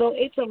 So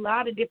it's a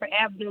lot of different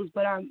avenues,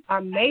 but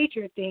our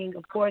major thing,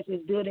 of course, is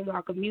building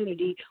our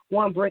community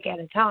one brick at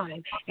a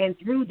time, and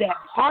through that,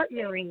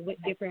 partnering with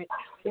different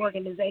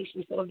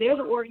organizations. So if there's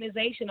an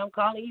organization, I'm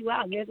calling you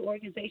out, there's an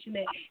organization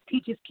that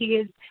teaches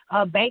kids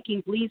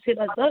banking, please hit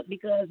us up,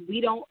 because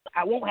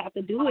I won't have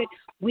to do it.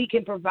 We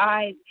can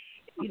provide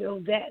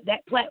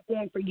that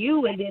platform for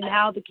you, and then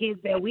now the kids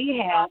that we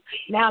have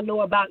now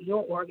know about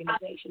your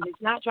organization.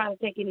 It's not trying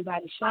to take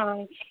anybody's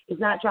shine. It's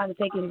not trying to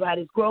take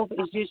anybody's growth.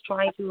 It's just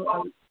trying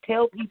to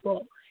tell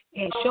people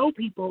and show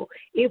people,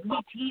 if we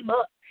team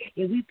up,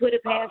 if we put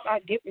it past our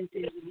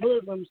differences,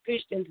 Muslims,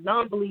 Christians,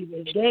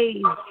 non-believers,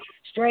 gays,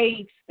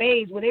 straight,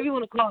 spades, whatever you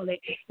want to call it,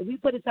 if we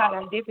put aside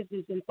our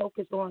differences and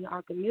focus on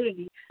our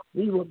community,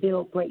 we will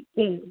build great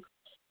things.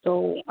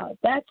 So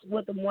that's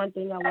what the one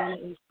thing I want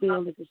to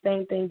instill is the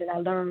same thing that I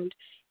learned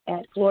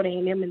at Florida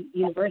A&M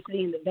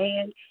University in the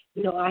band.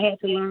 I had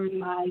to learn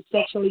my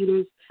section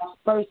leader's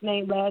first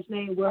name, last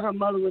name, where her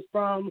mother was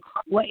from,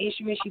 what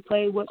instrument she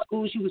played, what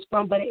school she was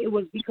from, but it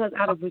was because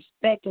out of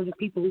respect of the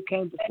people who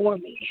came before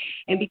me.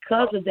 And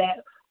because of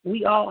that,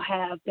 we all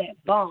have that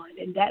bond,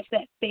 and that's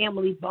that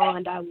family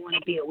bond I want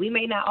to build. We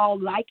may not all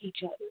like each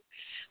other,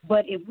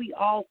 but if we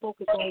all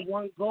focus on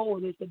one goal,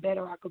 and it's to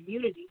better our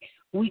community,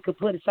 we could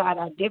put aside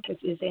our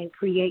differences and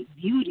create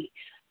beauty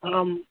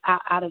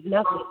out of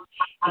nothing.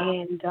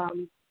 And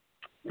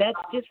that's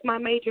just my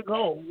major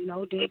goal,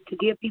 to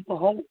give people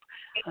hope,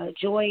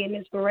 joy, and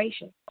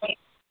inspiration.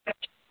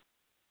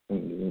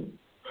 Mm-hmm.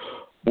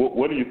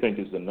 What do you think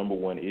is the number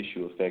one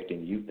issue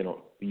affecting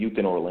youth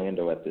in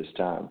Orlando at this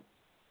time?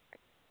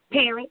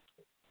 Parents.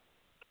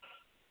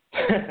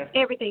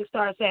 Everything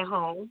starts at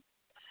home.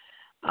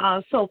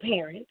 So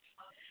parents.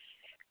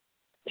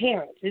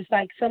 It's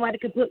like somebody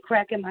could put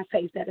crack in my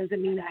face. That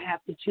doesn't mean I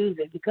have to choose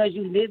it. Because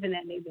you live in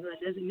that neighborhood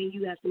doesn't mean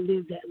you have to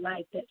live that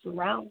life that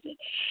surrounds it.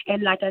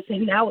 And like I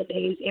said,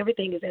 nowadays,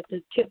 everything is at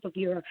the tip of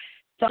your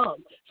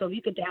thumb. So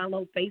you could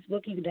download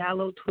Facebook, you can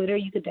download Twitter,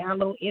 you could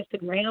download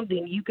Instagram,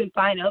 then you can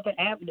find other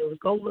avenues.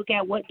 Go look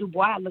at what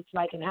Dubois looks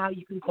like and how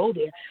you can go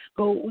there.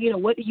 Go,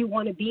 what do you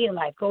want to be in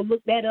life? Go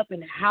look that up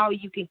and how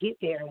you can get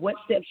there and what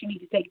steps you need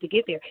to take to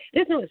get there.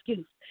 There's no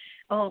excuse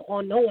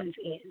on no one's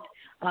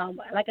end.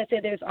 Like I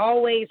said, there's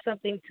always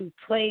something to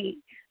play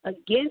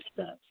against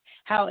us.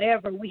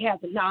 However, we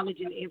have the knowledge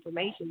and the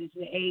information. It's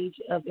the age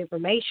of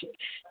information.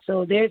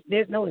 So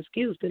there's no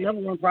excuse. The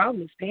number one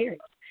problem is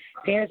parents.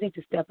 Parents need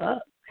to step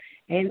up.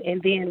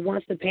 And then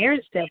once the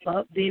parents step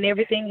up, then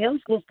everything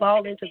else will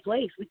fall into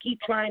place. We keep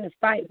trying to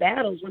fight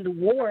battles when the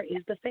war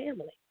is the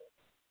family.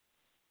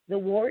 The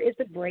war is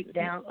the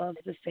breakdown of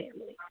the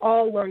family.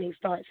 All learning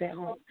starts at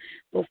home.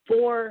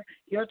 Before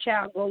your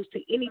child goes to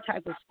any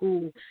type of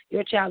school,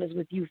 your child is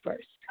with you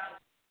first.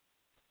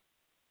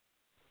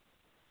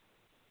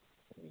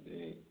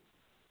 Indeed.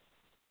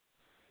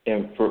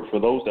 And for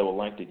those that would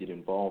like to get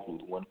involved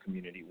with One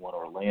Community, One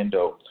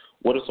Orlando,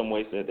 what are some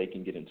ways that they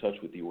can get in touch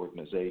with the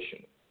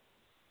organization?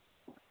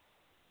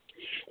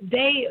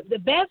 The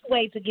best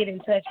way to get in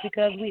touch,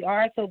 because we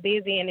are so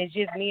busy and it's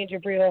just me and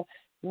Jabril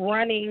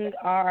running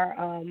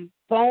our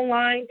phone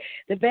line,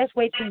 the best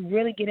way to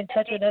really get in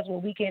touch with us where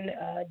we can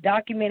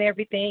document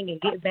everything and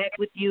get back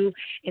with you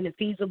in a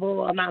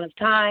feasible amount of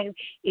time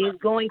is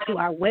going to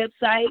our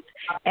website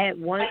at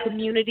One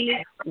Community,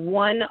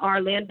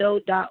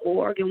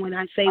 oneorlando.org. And when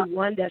I say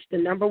one, that's the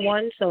number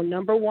one, so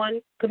number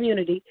one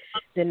community,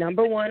 the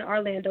number one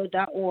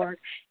orlando.org.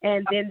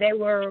 And then that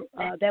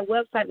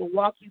website will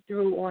walk you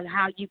through on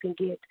how you can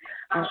get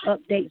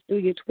updates through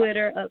your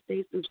Twitter,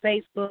 updates through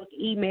Facebook,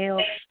 email,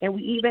 and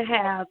we even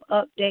have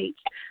updates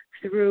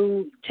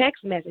through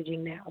text messaging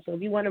now. So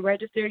if you want to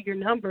register your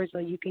number so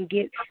you can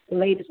get the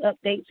latest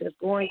updates things that's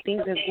going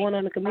on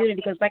in the community,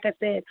 because like I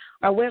said,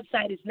 our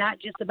website is not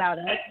just about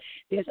us.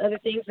 There's other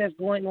things that's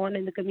going on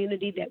in the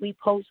community that we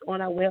post on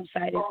our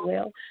website as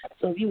well.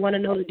 So if you want to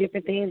know the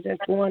different things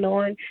that's going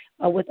on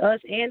with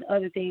us and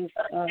other things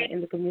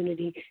in the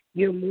community,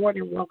 you're more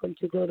than welcome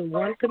to go to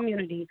One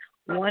Community,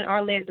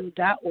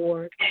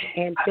 oneorlando.org,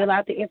 and fill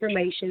out the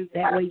information.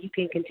 That way you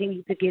can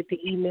continue to get the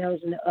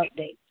emails and the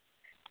updates.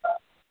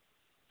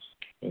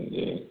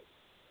 Indeed.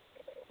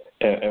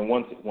 And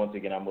once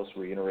again, I must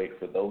reiterate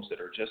for those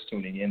that are just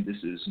tuning in,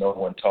 this is No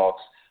One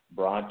Talks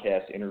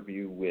broadcast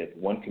interview with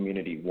One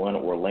Community, One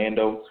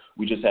Orlando.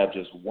 We just have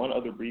one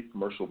other brief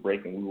commercial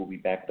break, and we will be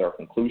back with our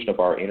conclusion of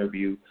our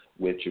interview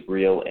with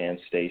Jabril and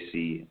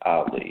Stacey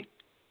Ali.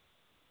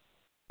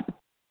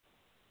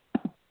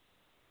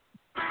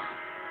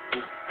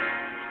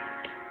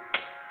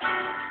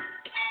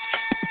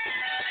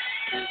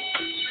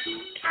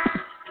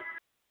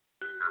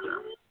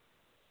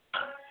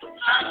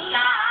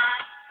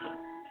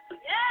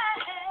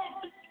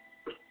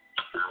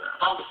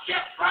 Folks get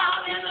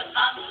brown in the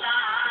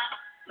sunshine.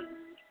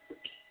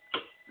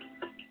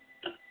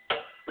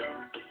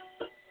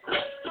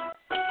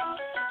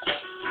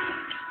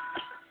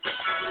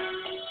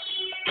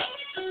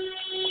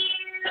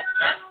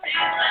 Just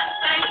decent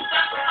things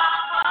and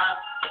flowers.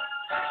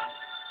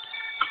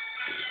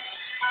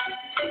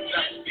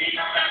 Just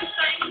decent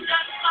things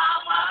and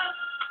flowers.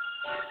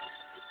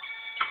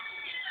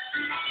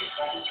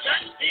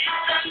 Just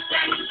decent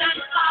things and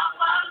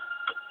flowers.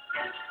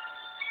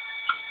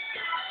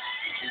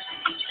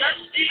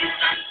 Just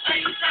decent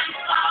things and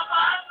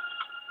flowers.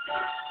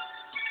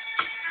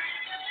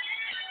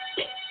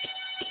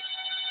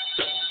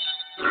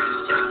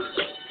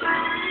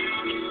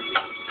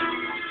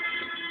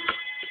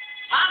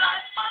 My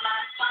life,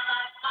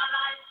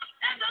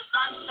 and the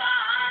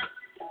sunshine.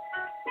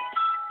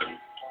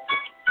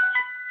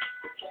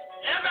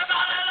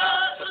 Everybody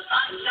loves the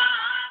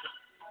sunshine.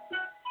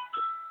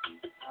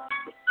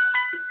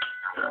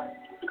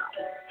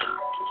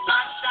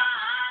 Sunshine.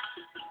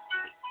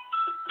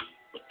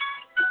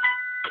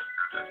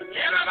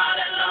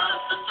 Everybody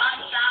loves the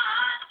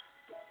sunshine.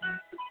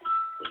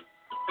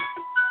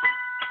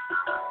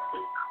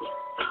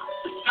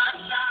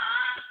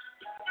 Sunshine.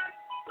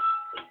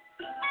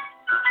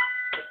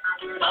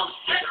 Folks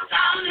sit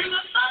down in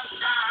the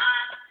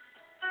sunshine.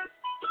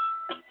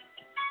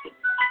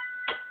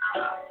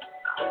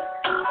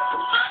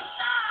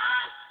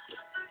 Sunshine.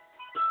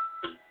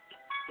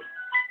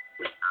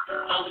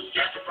 Folks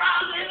sit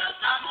around in the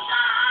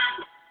sunshine.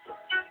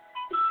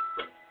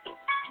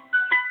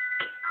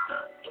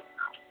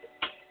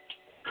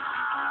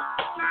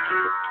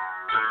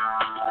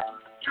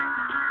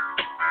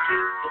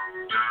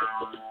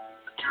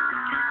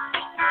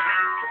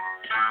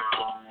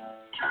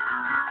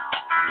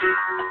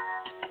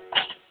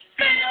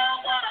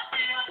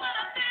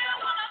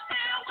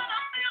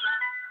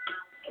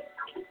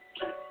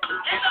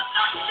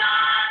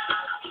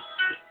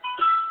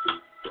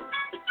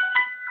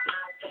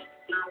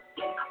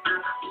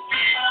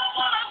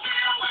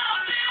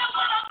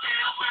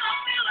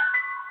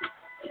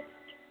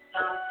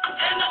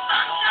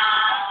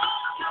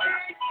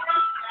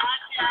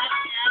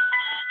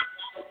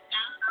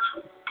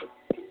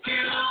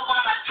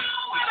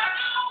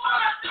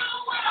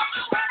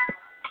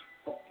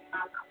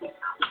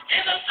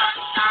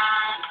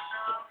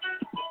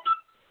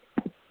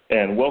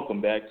 And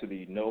welcome back to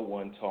the No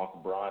One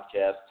Talk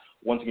broadcast.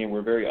 Once again,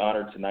 we're very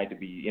honored tonight to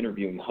be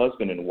interviewing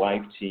husband and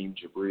wife team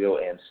Jabril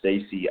and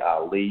Stacey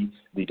Ali,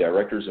 the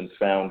directors and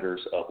founders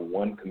of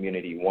One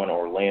Community, One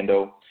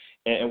Orlando.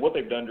 And what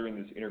they've done during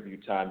this interview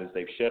time is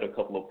they've shed a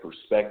couple of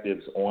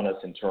perspectives on us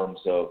in terms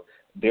of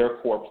their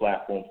core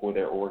platform for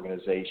their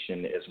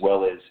organization, as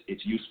well as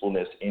its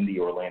usefulness in the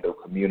Orlando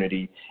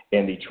community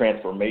and the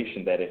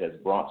transformation that it has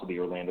brought to the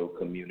Orlando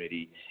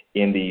community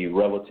in the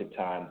relative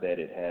time that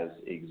it has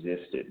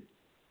existed.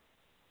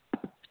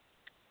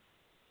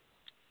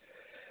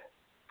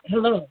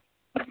 Hello.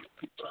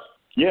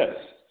 Yes,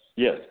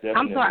 definitely.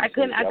 I'm sorry,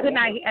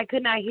 I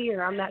could not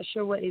hear. I'm not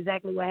sure what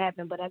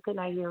happened, but I could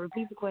not hear.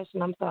 Repeat the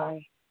question. I'm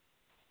sorry.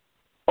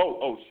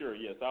 Oh, sure.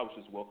 Yes, I was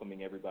just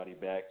welcoming everybody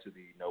back to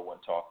the No One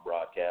Talk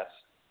broadcast.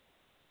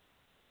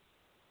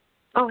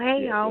 Oh,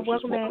 hey, y'all.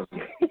 Welcome back.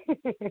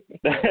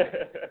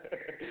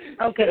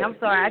 Okay, I'm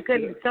sorry. I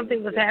couldn't.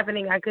 Something was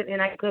happening. I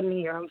couldn't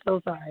hear. I'm so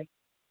sorry.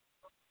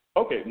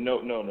 Okay,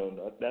 no.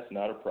 That's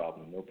not a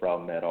problem. No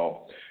problem at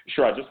all.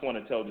 Sure, I just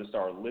want to tell just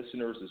our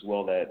listeners as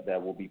well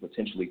that will be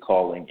potentially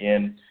calling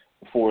in.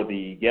 For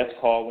the guest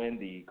call-in,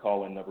 the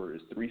call-in number is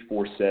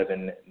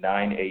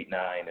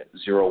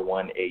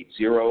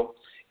 347-989-0180,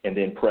 and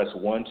then press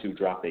 1 to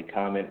drop a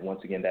comment.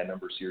 Once again, that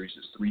number series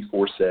is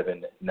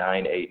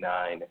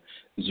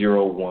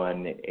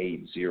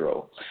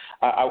 347-989-0180.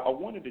 I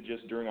wanted to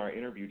just, during our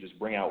interview, just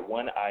bring out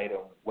one item.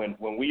 When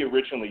I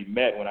originally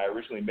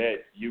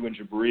met you and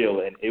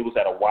Jabril, and it was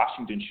at a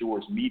Washington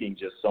Shores meeting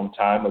just some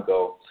time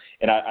ago,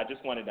 and I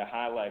just wanted to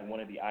highlight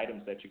one of the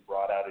items that you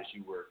brought out as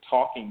you were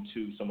talking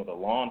to some of the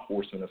law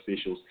enforcement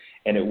officials,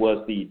 and it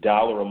was the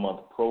 $1 a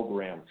month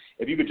program.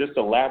 If you could just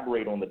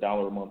elaborate on the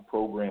 $1 a month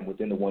program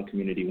within the One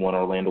Community, One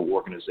Orlando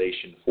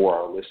organization for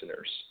our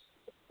listeners.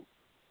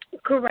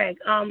 Correct.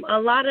 A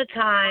lot of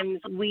times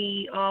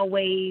we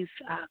always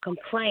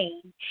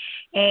complain,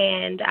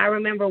 and I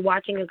remember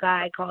watching a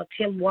guy called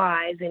Tim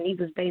Wise, and he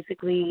was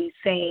basically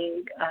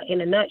saying,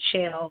 in a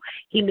nutshell,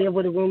 he lived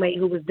with a roommate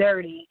who was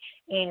dirty,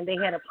 and they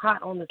had a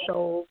pot on the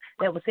stove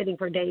that was sitting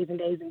for days and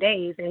days and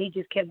days, and he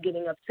just kept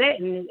getting upset,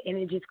 and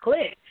it just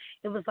clicked.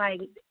 It was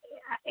like,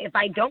 if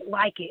I don't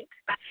like it,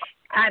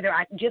 either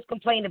I just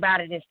complain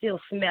about it and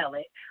still smell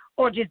it,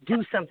 or just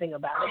do something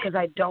about it because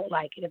I don't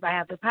like it if I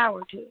have the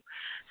power to.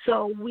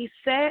 So we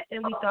sat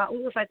and we thought,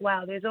 it was like,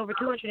 wow, there's over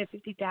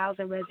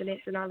 250,000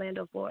 residents in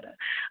Orlando, Florida.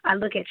 I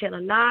look at Channel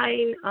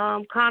 9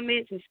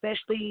 comments,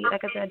 especially,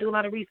 like I said, I do a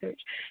lot of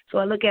research. So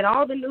I look at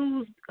all the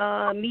news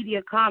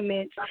media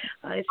comments,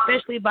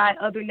 especially by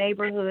other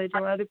neighborhoods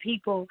or other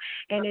people,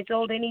 and it's,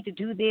 oh, they need to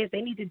do this,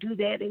 they need to do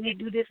that, they need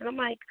to do this. And I'm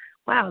like,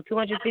 wow,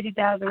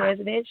 250,000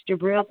 residents.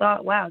 Jabril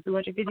thought, wow,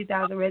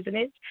 250,000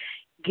 residents.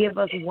 Give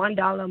us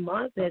 $1 a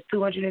month. That's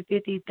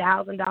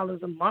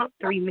 $250,000 a month,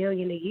 $3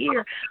 million a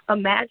year.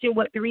 Imagine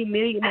what $3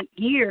 million a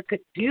year could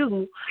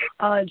do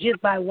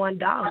just by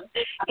 $1.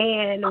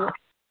 And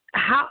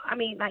how? I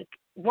mean, like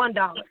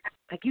 $1.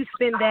 Like you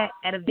spend that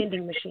at a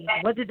vending machine.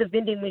 What did the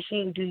vending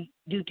machine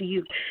do to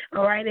you?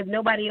 All right. If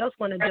nobody else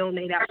want to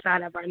donate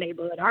outside of our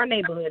neighborhood,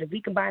 if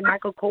we can buy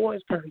Michael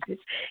Kors purses,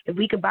 if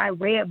we can buy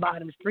red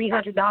bottoms,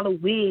 $300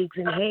 wigs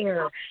and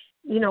hair,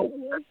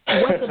 what's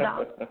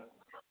 $1?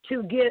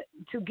 To get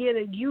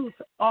a youth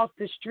off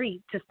the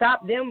street, to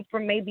stop them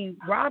from maybe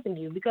robbing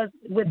you. Because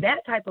with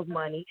that type of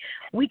money,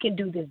 we can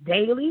do this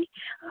daily,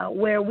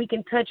 where we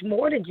can touch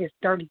more than just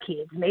 30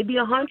 kids, maybe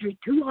 100,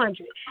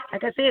 200.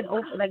 Like I said,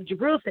 like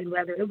Jabril said,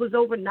 rather, it was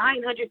over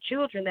 900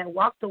 children that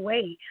walked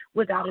away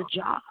without a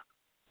job.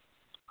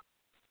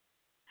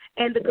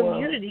 And the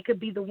community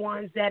could be the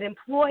ones that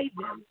employ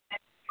them.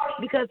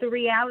 Because the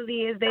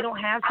reality is they don't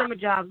have summer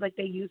jobs like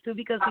they used to,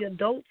 because the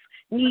adults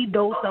need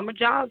those summer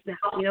jobs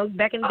now.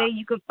 Back in the day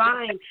you could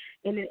find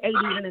in the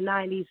 80s and the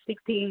 90s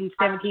 16,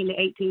 17 to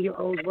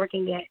 18-year-olds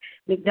working at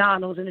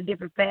McDonald's and the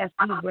different fast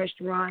food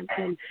restaurants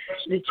and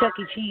the Chuck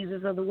E.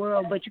 Cheeses of the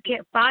world, but you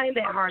can't find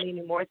that hardly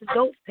anymore. It's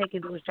adults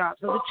taking those jobs,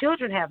 so the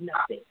children have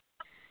nothing.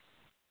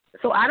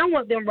 So I don't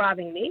want them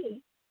robbing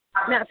me.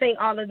 Not saying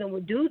all of them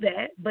would do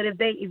that, but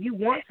if you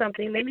want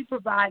something, maybe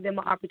provide them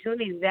an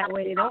opportunity. That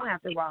way they don't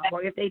have to rob.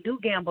 Or if they do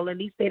gamble, at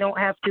least they don't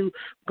have to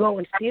go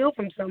and steal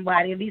from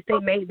somebody. At least they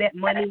made that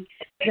money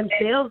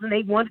themselves and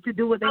they wanted to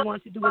do what they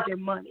wanted to do with their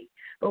money.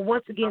 But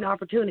once again,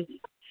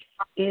 opportunity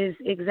is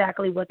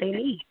exactly what they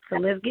need. So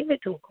let's give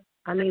it to them.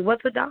 I mean,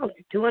 what's $1?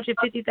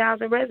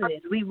 250,000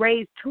 residents. We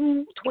raised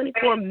 $24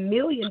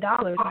 million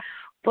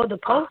for the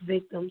post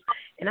victims,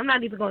 and I'm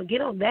not even going to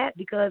get on that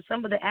because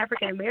some of the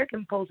African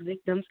American post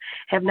victims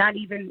have not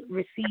even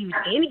received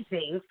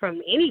anything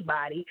from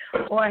anybody,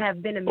 or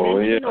have been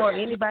mentioned, or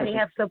anybody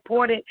have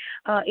supported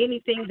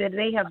anything that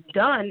they have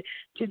done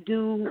to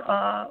do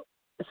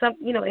some,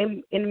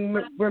 in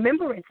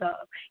remembrance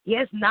of.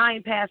 Yes,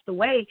 9 passed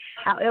away.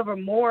 However,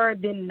 more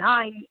than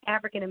 9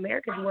 African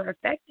Americans were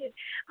affected.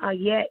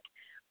 Yet,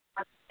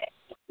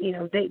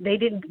 they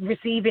didn't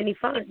receive any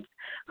funds.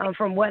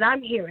 From what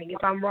I'm hearing,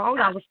 if I'm wrong,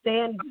 I will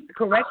stand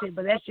corrected.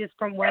 But that's just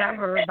from what I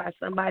heard by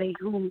somebody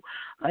who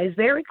is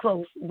very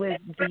close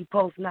with the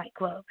Post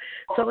nightclub.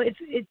 So it's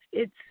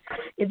if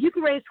you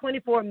can raise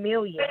 $24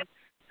 million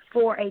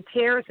for a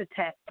terrorist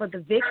attack for the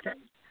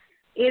victims,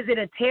 is it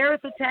a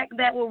terrorist attack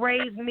that will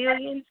raise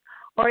millions,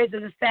 or is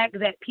it the fact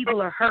that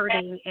people are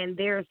hurting and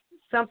there's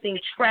something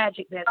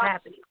tragic that's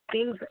happening?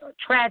 Things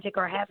tragic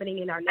are happening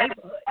in our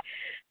neighborhood.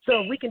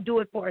 So if we can do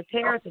it for a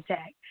terrorist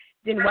attack,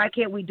 then why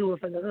can't we do it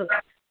for the hood?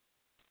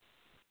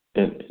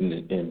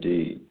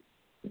 Indeed.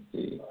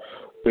 Because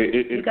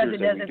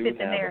it doesn't fit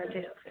the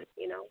narrative,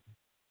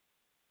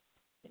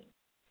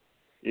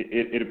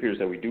 It appears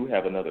that we do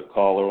have another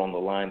caller on the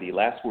line. The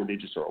last 4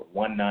 digits are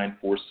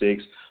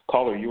 1946.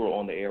 Caller, you are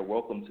on the air.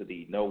 Welcome to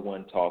the No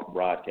One Talk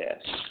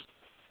broadcast.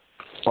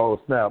 Oh,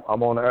 snap.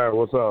 I'm on the air.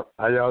 What's up?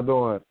 How y'all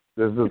doing?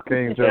 This is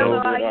King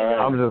Joe.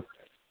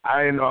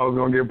 I didn't know I was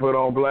going to get put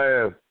on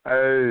blast.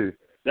 Hey,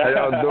 how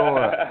y'all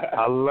doing?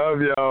 I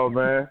love y'all,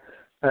 man.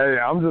 Hey,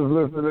 I'm just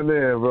listening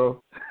in, bro.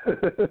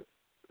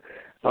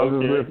 I'm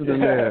just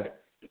listening in.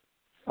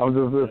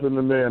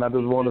 I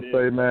just want to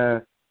say,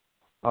 man,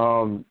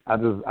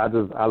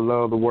 I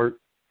love the work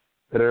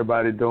that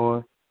everybody's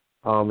doing,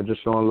 and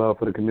just showing love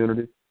for the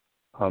community.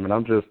 And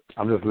I'm just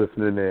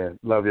listening in.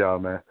 Love y'all,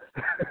 man.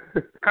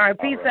 All right,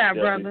 peace out,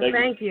 brother.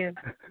 Thank you.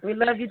 We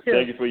love you too.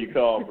 Thank you for your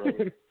call,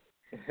 brother.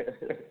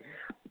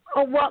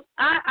 Oh, well,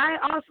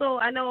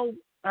 I know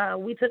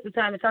we took the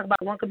time to talk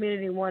about one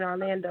community, one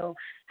Orlando.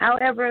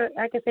 However,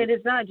 like I said,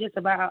 it's not just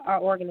about our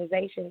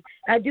organization.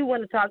 I do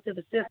want to talk to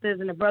the sisters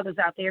and the brothers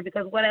out there,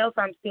 because what else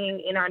I'm seeing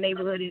in our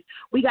neighborhood is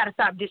we got to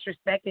stop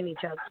disrespecting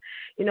each other.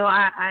 You know,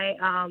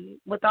 I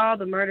with all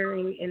the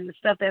murdering and the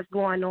stuff that's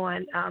going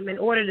on, in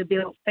order to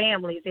build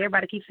families,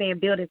 everybody keeps saying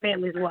building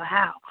families. Well,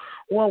 how?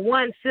 Well,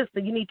 one, sister,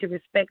 you need to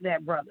respect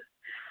that brother.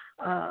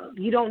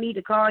 You don't need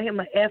to call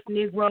him an F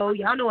Negro.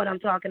 Y'all know what I'm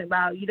talking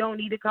about. You don't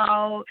need to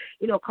call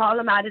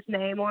him out his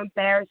name or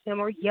embarrass him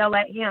or yell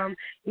at him.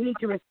 You need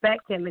to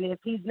respect him. And if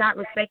he's not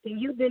respecting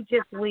you, then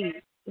just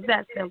leave. It's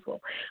that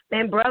simple.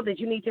 And brothers,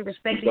 you need to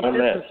respect these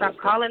sisters. Stop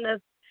calling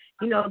us,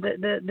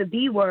 the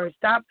B word.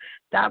 Stop,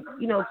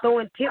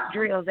 throwing tip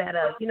drills at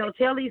us.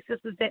 Tell these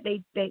sisters that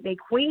they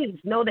queens,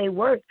 know they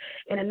worth.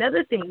 And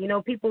another thing,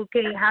 people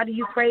say, how do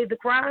you crave the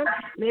crime?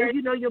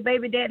 Man, your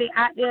baby daddy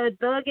out there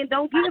thugging,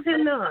 don't give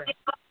him none.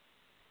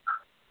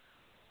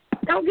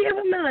 Don't give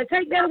him none.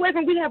 Take that away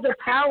from. We have the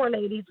power,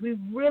 ladies. We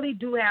really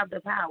do have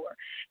the power.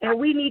 And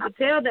we need to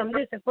tell them,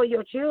 listen, for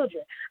your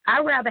children,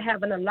 I'd rather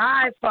have an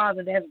alive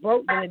father that's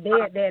broke than a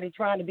dead daddy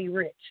trying to be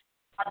rich.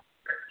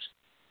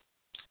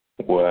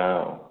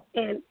 Wow.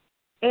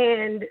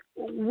 And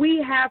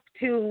we have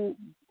to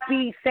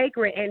be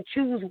sacred and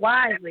choose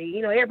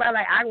wisely. Everybody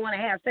like, I want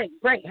to have sex.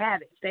 Great,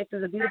 have it. Sex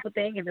is a beautiful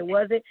thing. If it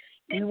wasn't,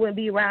 you wouldn't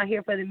be around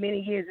here for the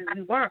many years as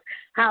you were.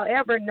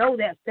 However, know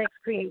that sex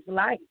creates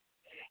life.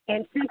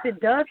 And since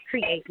it does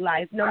create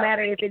life, no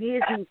matter if it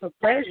is used for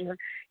pleasure,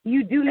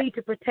 you do need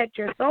to protect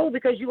your soul,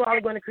 because you are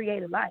going to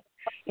create a life.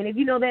 And if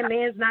you know that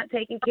man's not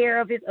taking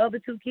care of his other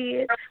two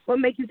kids, what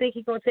makes you think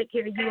he's going to take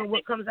care of you and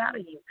what comes out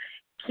of you?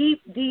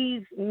 Keep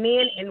these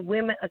men and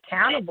women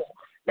accountable.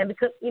 And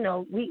because,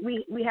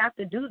 we have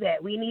to do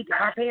that.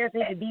 Our parents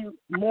need to be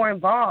more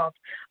involved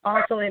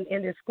also in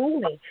their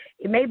schooling.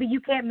 Maybe you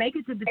can't make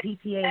it to the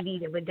PTA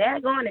meeting, but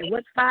daggone it,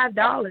 what's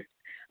 $5?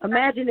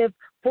 Imagine if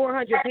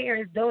 400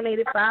 parents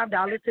donated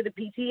 $5 to the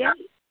PTA.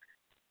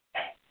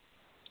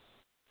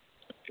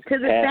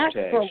 Because it's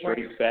that program.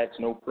 Straight facts,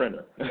 no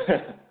printer.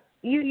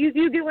 You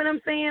get what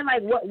I'm saying?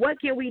 Like, what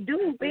can we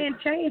do? Man,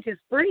 change is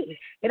free.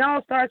 It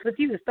all starts with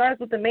you. It starts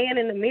with the man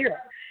in the mirror.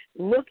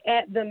 Look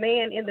at the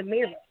man in the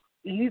mirror.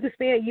 You can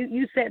spend.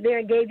 You sat there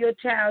and gave your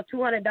child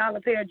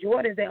 $200 pair of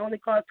Jordans that only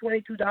cost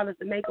 $22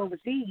 to make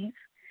overseas.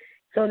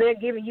 So they're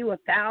giving you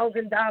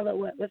 $1,000.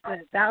 What's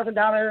that?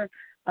 $1,000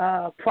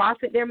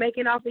 profit they're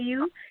making off of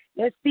you.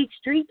 Let's speak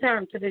street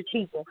terms to the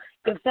people.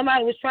 If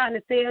somebody was trying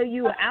to sell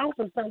you an ounce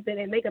of something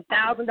and make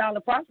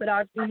 $1,000 profit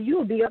off you, you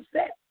would be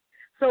upset.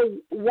 So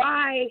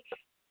why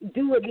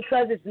do it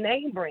because it's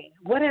name brand?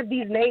 What have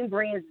these name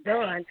brands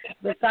done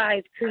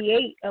besides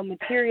create a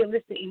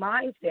materialistic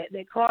mindset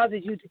that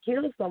causes you to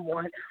kill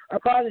someone or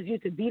causes you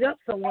to beat up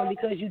someone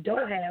because you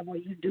don't have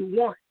what you do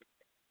want?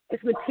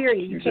 It's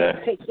material. You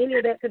can't take any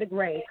of that to the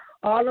grave.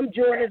 All them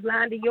Jordans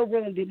lined in your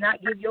room did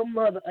not give your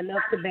mother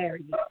enough to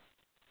bury you.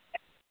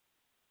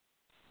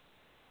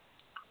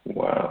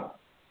 Wow.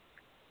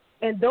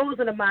 And those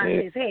are the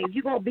mindsets. Hey, if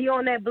you're going to be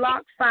on that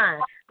block, fine.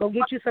 Go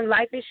get you some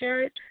life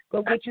insurance.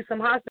 Go get you some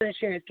hospital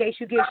insurance. In case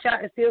you get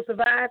shot and still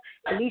survive,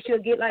 at least you'll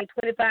get like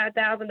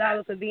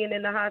 $25,000 for being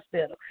in the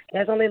hospital.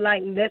 That's only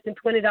like less than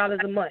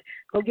 $20 a month.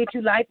 Go get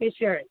you life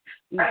insurance,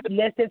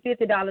 less than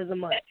 $50 a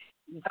month.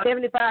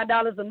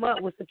 $75 a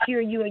month will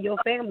secure you and your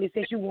family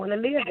since you want to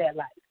live that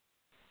life.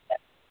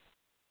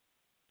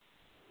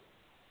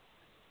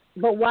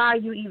 But why are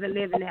you even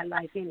living that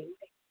life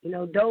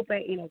anyway? Dope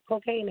ain't,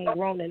 cocaine ain't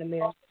grown in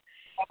America.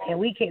 And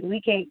we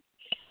can't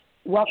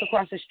walk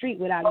across the street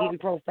without getting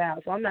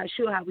profiled. So I'm not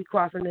sure how we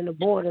crossing in the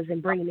borders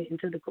and bringing it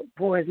into the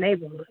poorest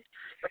neighborhood.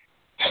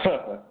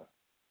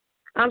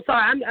 I'm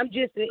sorry.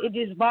 It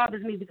just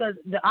bothers me because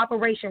the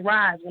Operation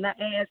Rise, when I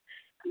asked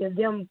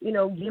them,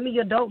 give me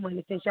your dope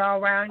money since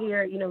y'all around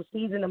here,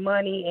 seizing the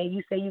money, and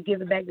you say you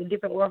give it back to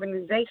different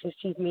organizations,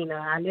 Chief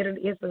Mina.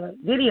 It's a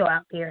video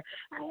out there.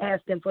 I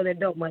asked them for their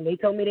dope money. They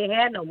told me they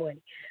had no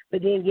money.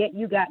 But then yet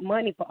you got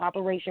money for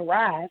Operation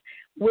Rise,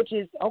 which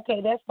is,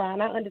 okay, that's fine.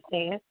 I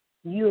understand.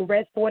 You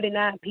arrest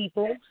 49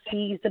 people,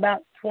 seized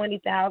about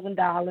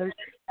 $20,000,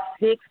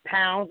 6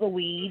 pounds of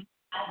weed,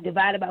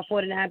 divided by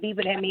 49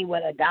 people. That means,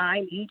 what, a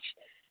dime each?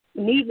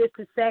 Needless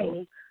to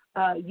say,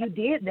 you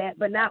did that,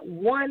 but not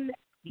one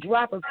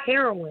drop of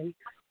heroin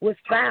was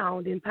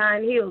found in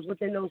Pine Hills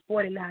within those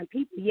 49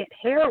 people, yet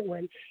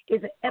heroin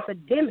is an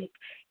epidemic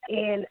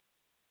in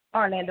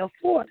Orlando,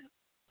 Florida.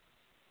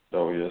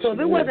 Oh, yes. So if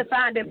it wasn't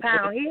found in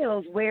Pine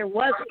Hills, where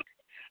was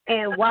it?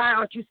 And why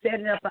aren't you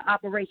setting up an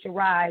Operation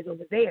Rise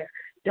over there?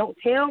 Don't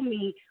tell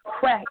me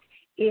crack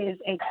is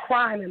a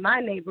crime in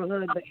my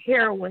neighborhood, but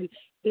heroin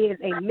is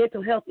a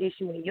mental health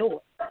issue in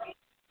yours.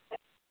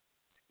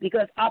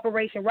 Because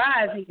Operation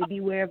Rise needs to be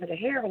wherever the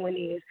heroin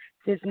is,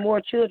 since more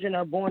children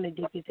are born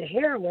addicted to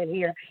heroin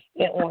here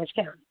in Orange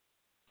County.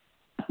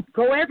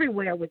 Go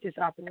everywhere with this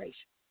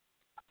operation.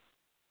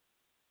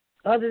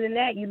 Other than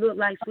that, you look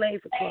like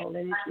slave patrol,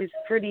 and it's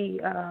pretty.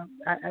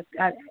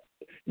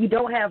 You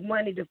don't have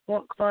money to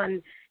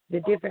fund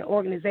the different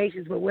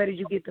organizations, but where did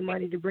you get the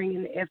money to bring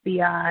in the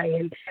FBI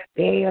and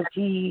the AFT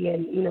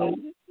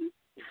and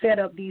set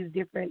up these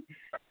different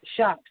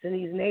shops in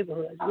these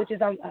neighborhoods? Which is,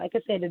 like I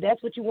said, if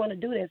that's what you want to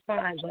do, that's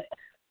fine, but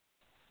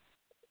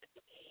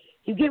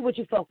you get what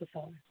you focus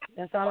on.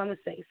 That's all I'm going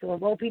to say. So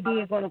if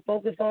OPD is going to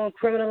focus on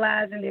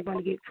criminalizing, they're going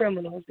to get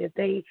criminals. If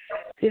they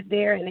sit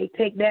there and they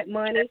take that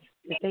money,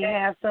 if they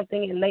have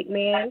something in Lake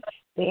Man,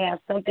 they have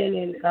something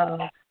in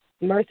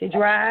Mercy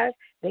Drive,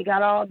 they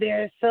got all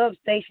their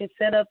substations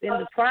set up in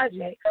the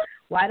project.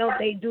 Why don't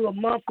they do a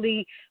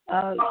monthly,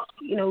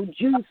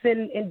 juice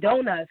and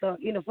donuts, or,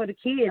 for the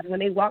kids when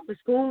they walk to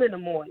school in the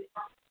morning?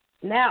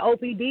 Now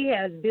OPD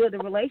has built a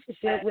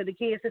relationship with the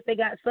kids since they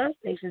got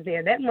substations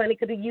there. That money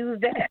could have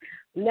used that.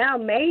 Now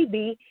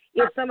maybe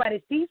if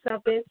somebody sees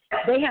something,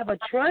 they have a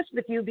trust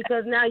with you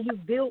because now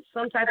you've built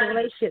some type of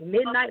relationship.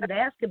 Midnight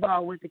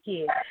basketball with the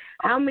kids.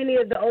 How many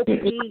of the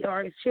OPD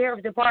or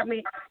sheriff's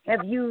department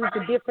have used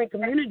the different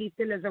community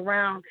centers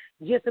around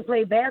just to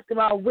play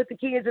basketball with the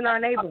kids in our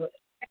neighborhood?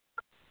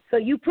 So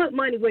you put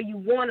money where you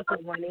want to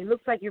put money. It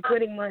looks like you're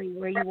putting money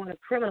where you want to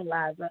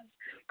criminalize us.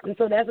 And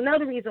so that's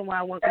another reason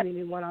why One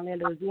Community, One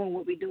Orlando is doing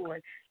what we're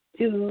doing,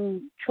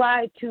 to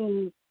try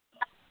to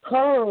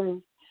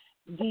curb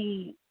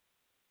the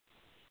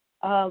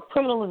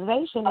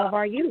criminalization of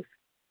our youth.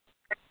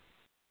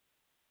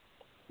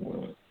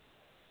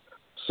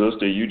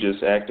 Sister, you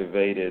just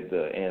activated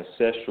the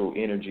ancestral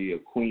energy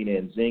of Queen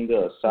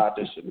Nzinga,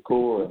 Assata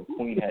Shakur, and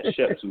Queen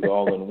Hatshepsut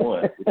all in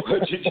one with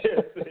what you just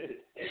said.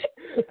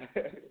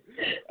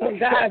 Oh,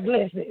 God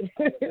bless it.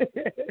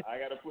 I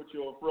got to put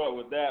you on front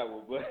with that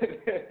one.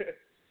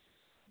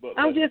 But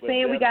I'm just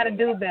saying we got to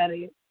do better.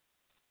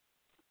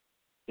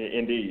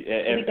 Indeed.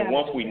 And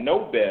once we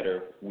know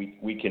better,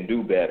 we can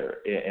do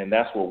better. And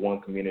that's what One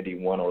Community,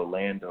 One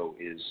Orlando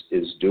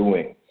is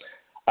doing.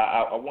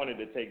 I wanted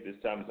to take this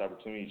time, this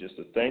opportunity, just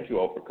to thank you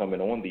all for coming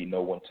on the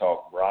No One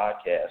Talk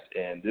broadcast.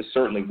 And this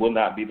certainly will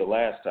not be the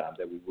last time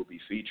that we will be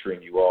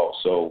featuring you all.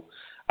 So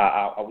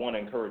I want to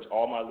encourage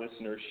all my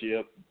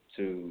listenership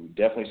to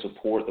definitely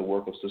support the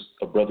work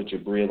of Brother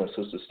Jabril and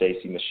Sister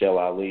Stacy Michelle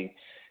Ali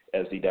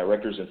as the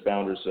directors and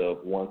founders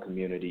of One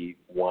Community,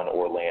 One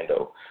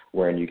Orlando,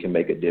 wherein you can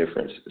make a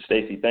difference.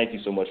 Stacy, thank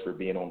you so much for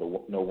being on the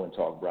No One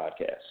Talk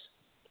broadcast.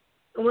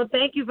 Well,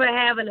 thank you for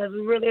having us.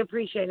 We really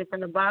appreciate it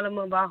from the bottom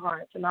of our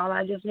hearts. And all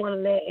I just want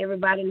to let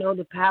everybody know,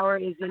 the power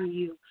is in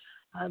you.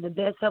 The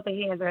best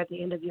helping hands are at the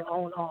end of your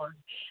own arm.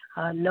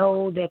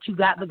 Know that you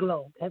got the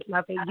glow. That's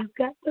my favorite. You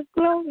got the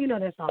glow. You know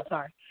that song,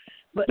 sorry.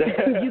 But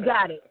you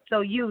got it,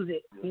 so use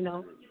it,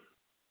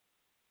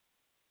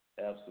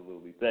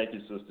 Absolutely. Thank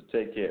you, sister.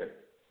 Take care.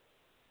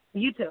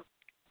 You too.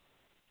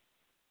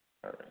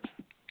 All right.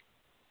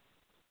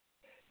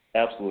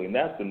 Absolutely. And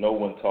that's the No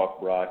One Talk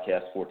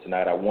broadcast for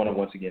tonight. I want to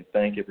once again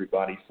thank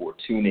everybody for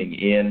tuning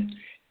in.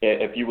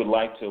 If you would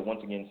like to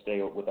once again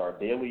stay with our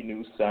daily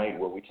news site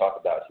where we talk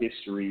about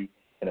history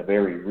in a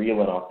very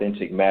real and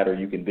authentic manner,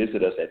 you can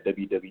visit us at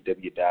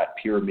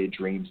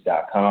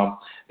www.pyramidreams.com.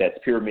 That's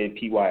Pyramid,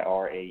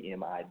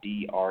 PYRAMIDREAM,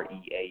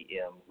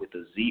 with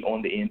a Z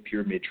on the end,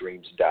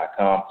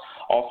 pyramidreams.com.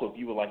 Also, if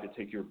you would like to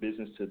take your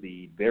business to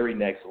the very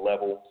next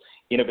level,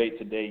 Innovate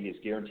Today is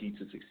guaranteed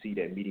to succeed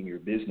at meeting your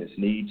business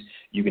needs.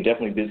 You can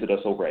definitely visit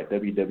us over at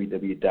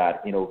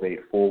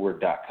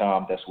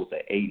www.innovateforward.com. That's with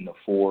an 8 and a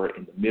 4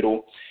 in the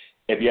middle.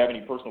 If you have any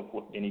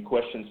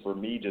questions for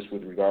me just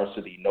with regards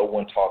to the No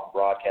One Talk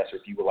broadcast, or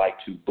if you would like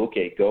to book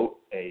a ghost,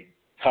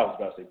 I'm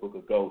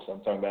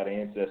talking about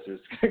ancestors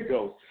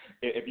ghost.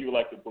 If you would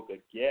like to book a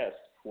guest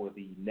for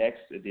the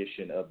next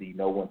edition of the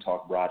No One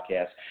Talk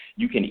broadcast,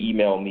 you can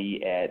email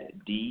me at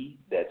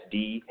that's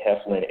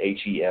D.Heflin,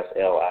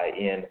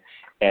 HEFLIN,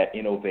 at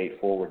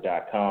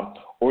innovateforward.com,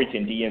 or you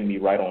can DM me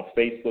right on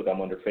Facebook.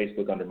 I'm under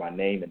Facebook under my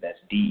name, and that's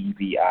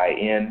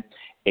DEVIN.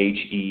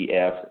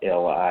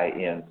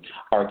 HEFLIN.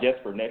 Our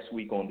guest for next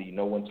week on the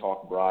No One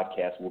Talk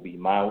broadcast will be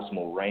Miles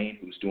Moraine,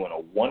 who's doing a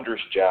wondrous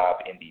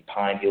job in the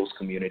Pine Hills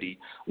community.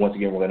 Once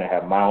again, we're going to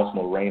have Miles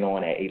Moraine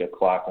on at 8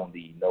 o'clock on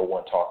the No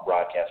One Talk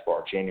broadcast for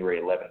our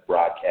January 11th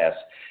broadcast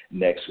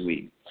next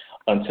week.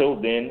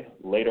 Until then,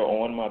 later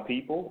on, my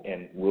people,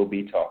 and we'll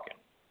be talking.